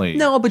 She's only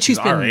but she's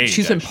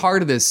been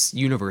part of this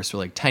universe for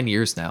like 10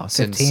 years now,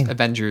 15. Since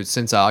Avengers,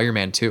 since Iron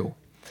Man 2.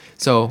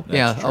 So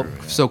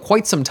so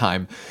quite some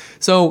time.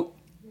 So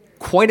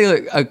quite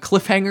a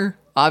cliffhanger.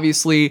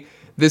 Obviously,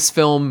 this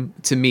film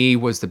to me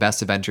was the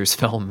best Avengers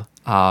film.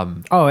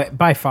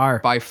 By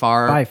far.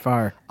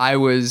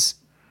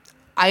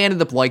 I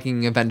ended up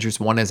liking Avengers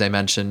 1, as I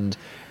mentioned,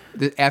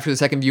 after the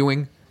second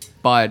viewing.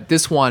 But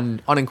this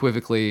one,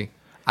 unequivocally,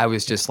 I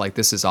was just like,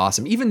 this is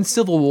awesome. Even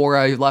Civil War,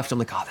 I left, I'm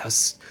like, that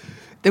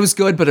was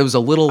good, but it was a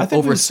little overstuffed.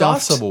 I think we saw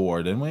Civil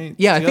War, didn't we?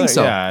 Yeah, I think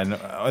so. Yeah, and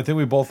I think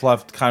we both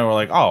left kind of were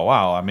like, oh,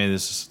 wow. I mean,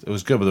 it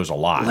was good, but there's a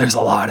lot. There's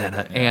a lot in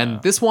it. Yeah.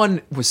 And this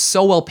one was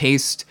so well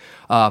paced.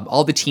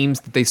 All the teams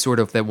that they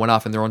that went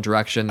off in their own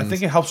directions. I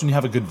think it helps when you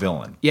have a good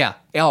villain. Yeah.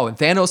 Oh, and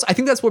Thanos. I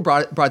think that's what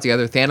brought it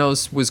together.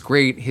 Thanos was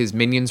great. His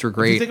minions were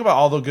great. If you think about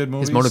all the good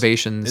movies, his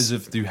motivations is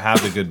if you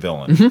have the good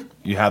villain,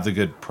 you have the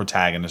good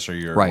protagonist or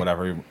your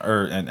whatever,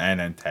 or an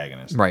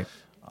antagonist, right?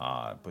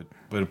 But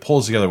it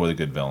pulls together with a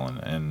good villain,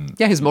 and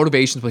his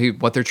motivations,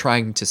 what they're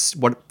trying to,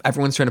 what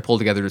everyone's trying to pull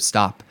together to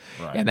stop,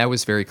 and that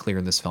was very clear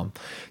in this film.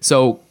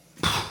 So,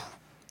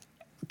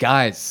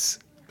 guys.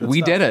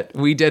 We did it.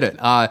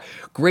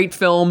 Great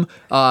film.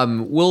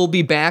 We'll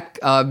be back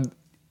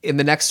in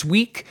the next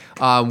week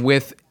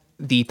with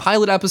the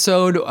pilot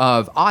episode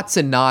of Aughts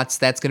and Knots.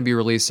 That's going to be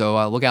released,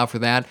 so look out for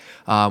that.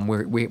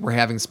 We're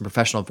having some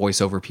professional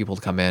voiceover people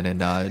to come in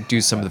and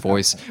do some of the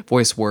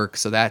voice work.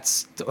 So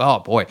that's, oh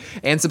boy.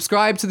 And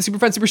subscribe to the Super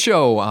Friends Super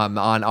Show on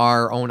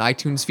our own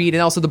iTunes feed,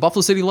 and also the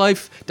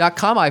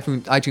BuffaloCityLife.com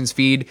iTunes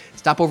feed.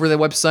 Stop over to the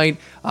website.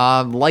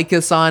 Like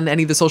us on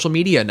any of the social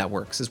media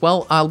networks as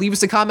well. Leave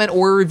us a comment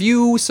or a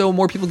review so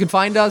more people can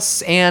find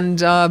us. And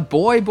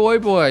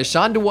boy,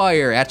 Sean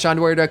Dwyer at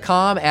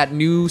SeanDwyer.com at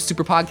New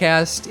Super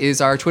Podcast is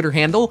our Twitter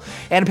handle.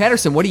 Adam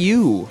Patterson, what are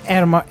you?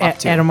 Adam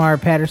R.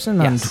 Patterson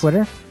on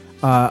Twitter.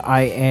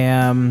 I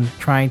am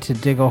trying to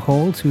dig a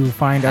hole to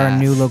find our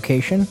new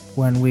location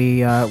when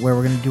where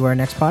we're going to do our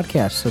next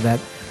podcast, so that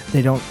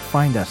they don't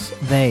find us.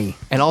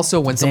 And also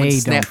when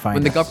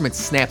the government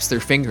snaps their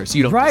fingers,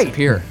 you don't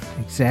disappear.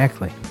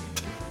 Exactly.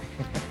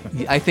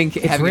 I think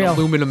having an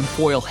aluminum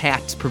foil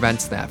hat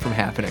prevents that from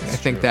happening. I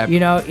think that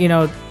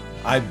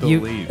I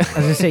believe.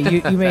 As I say,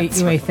 you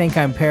may think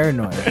I'm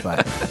paranoid,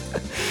 but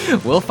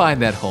we'll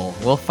find that hole.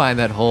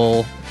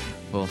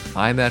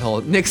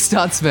 Nick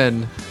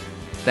Stutzman,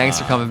 thanks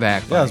for coming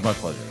back. Yeah, it was my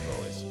pleasure as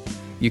always.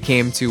 You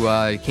came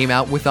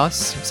out with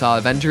us, saw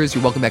Avengers.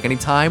 You're welcome back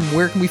anytime.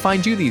 Where can we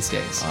find you these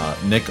days?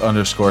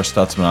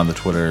 Nick_Stutzman on the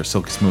Twitter,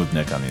 Silky Smooth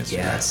Nick on the Instagram.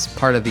 Yes,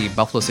 part of the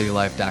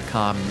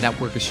BuffaloCityLife.com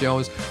network of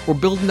shows. We're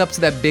building up to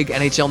that big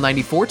NHL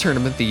 '94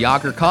 tournament, the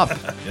Yager Cup.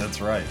 Yeah,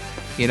 that's right.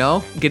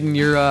 Getting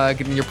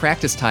your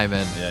practice time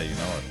in. Yeah,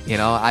 you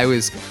know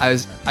it.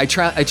 I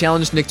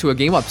challenged Nick to a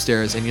game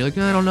upstairs, and you're like,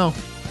 no, I don't know.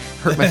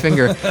 Hurt my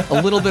finger.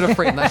 A little bit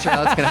afraid. I'm not sure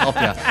how that's going to help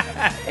you.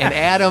 And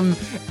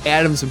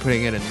Adam's been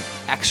putting in an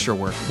extra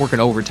work, working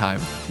overtime,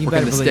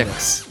 working the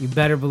sticks. You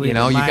better believe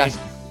it.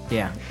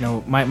 Yeah,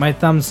 no, my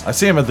thumbs. I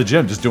see him at the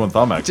gym just doing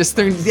thumb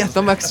exercises. Just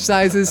thumb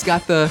exercises.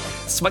 Got the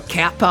sweat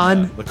cap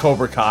on. The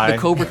Cobra Kai.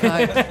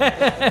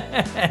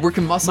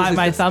 Working muscles.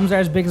 My thumbs are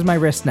as big as my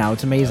wrist now.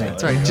 It's amazing.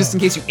 That's right. Just in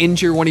case you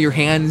injure one of your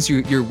hands,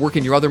 you're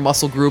working your other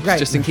muscle groups,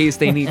 just in case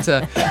they need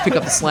to pick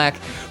up the slack.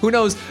 Who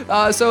knows?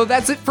 So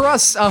that's it for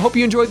us. Hope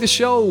you enjoyed the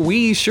show.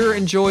 We sure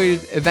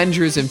enjoyed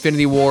Avengers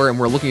Infinity War, and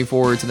we're looking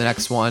forward to the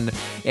next one.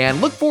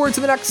 And look forward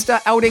to the next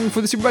outing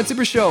for the Super Friends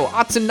Super Show.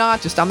 Odds and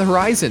not just on the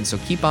horizon. So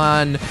keep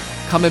on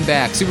coming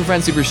back. Super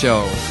Friends Super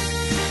Show.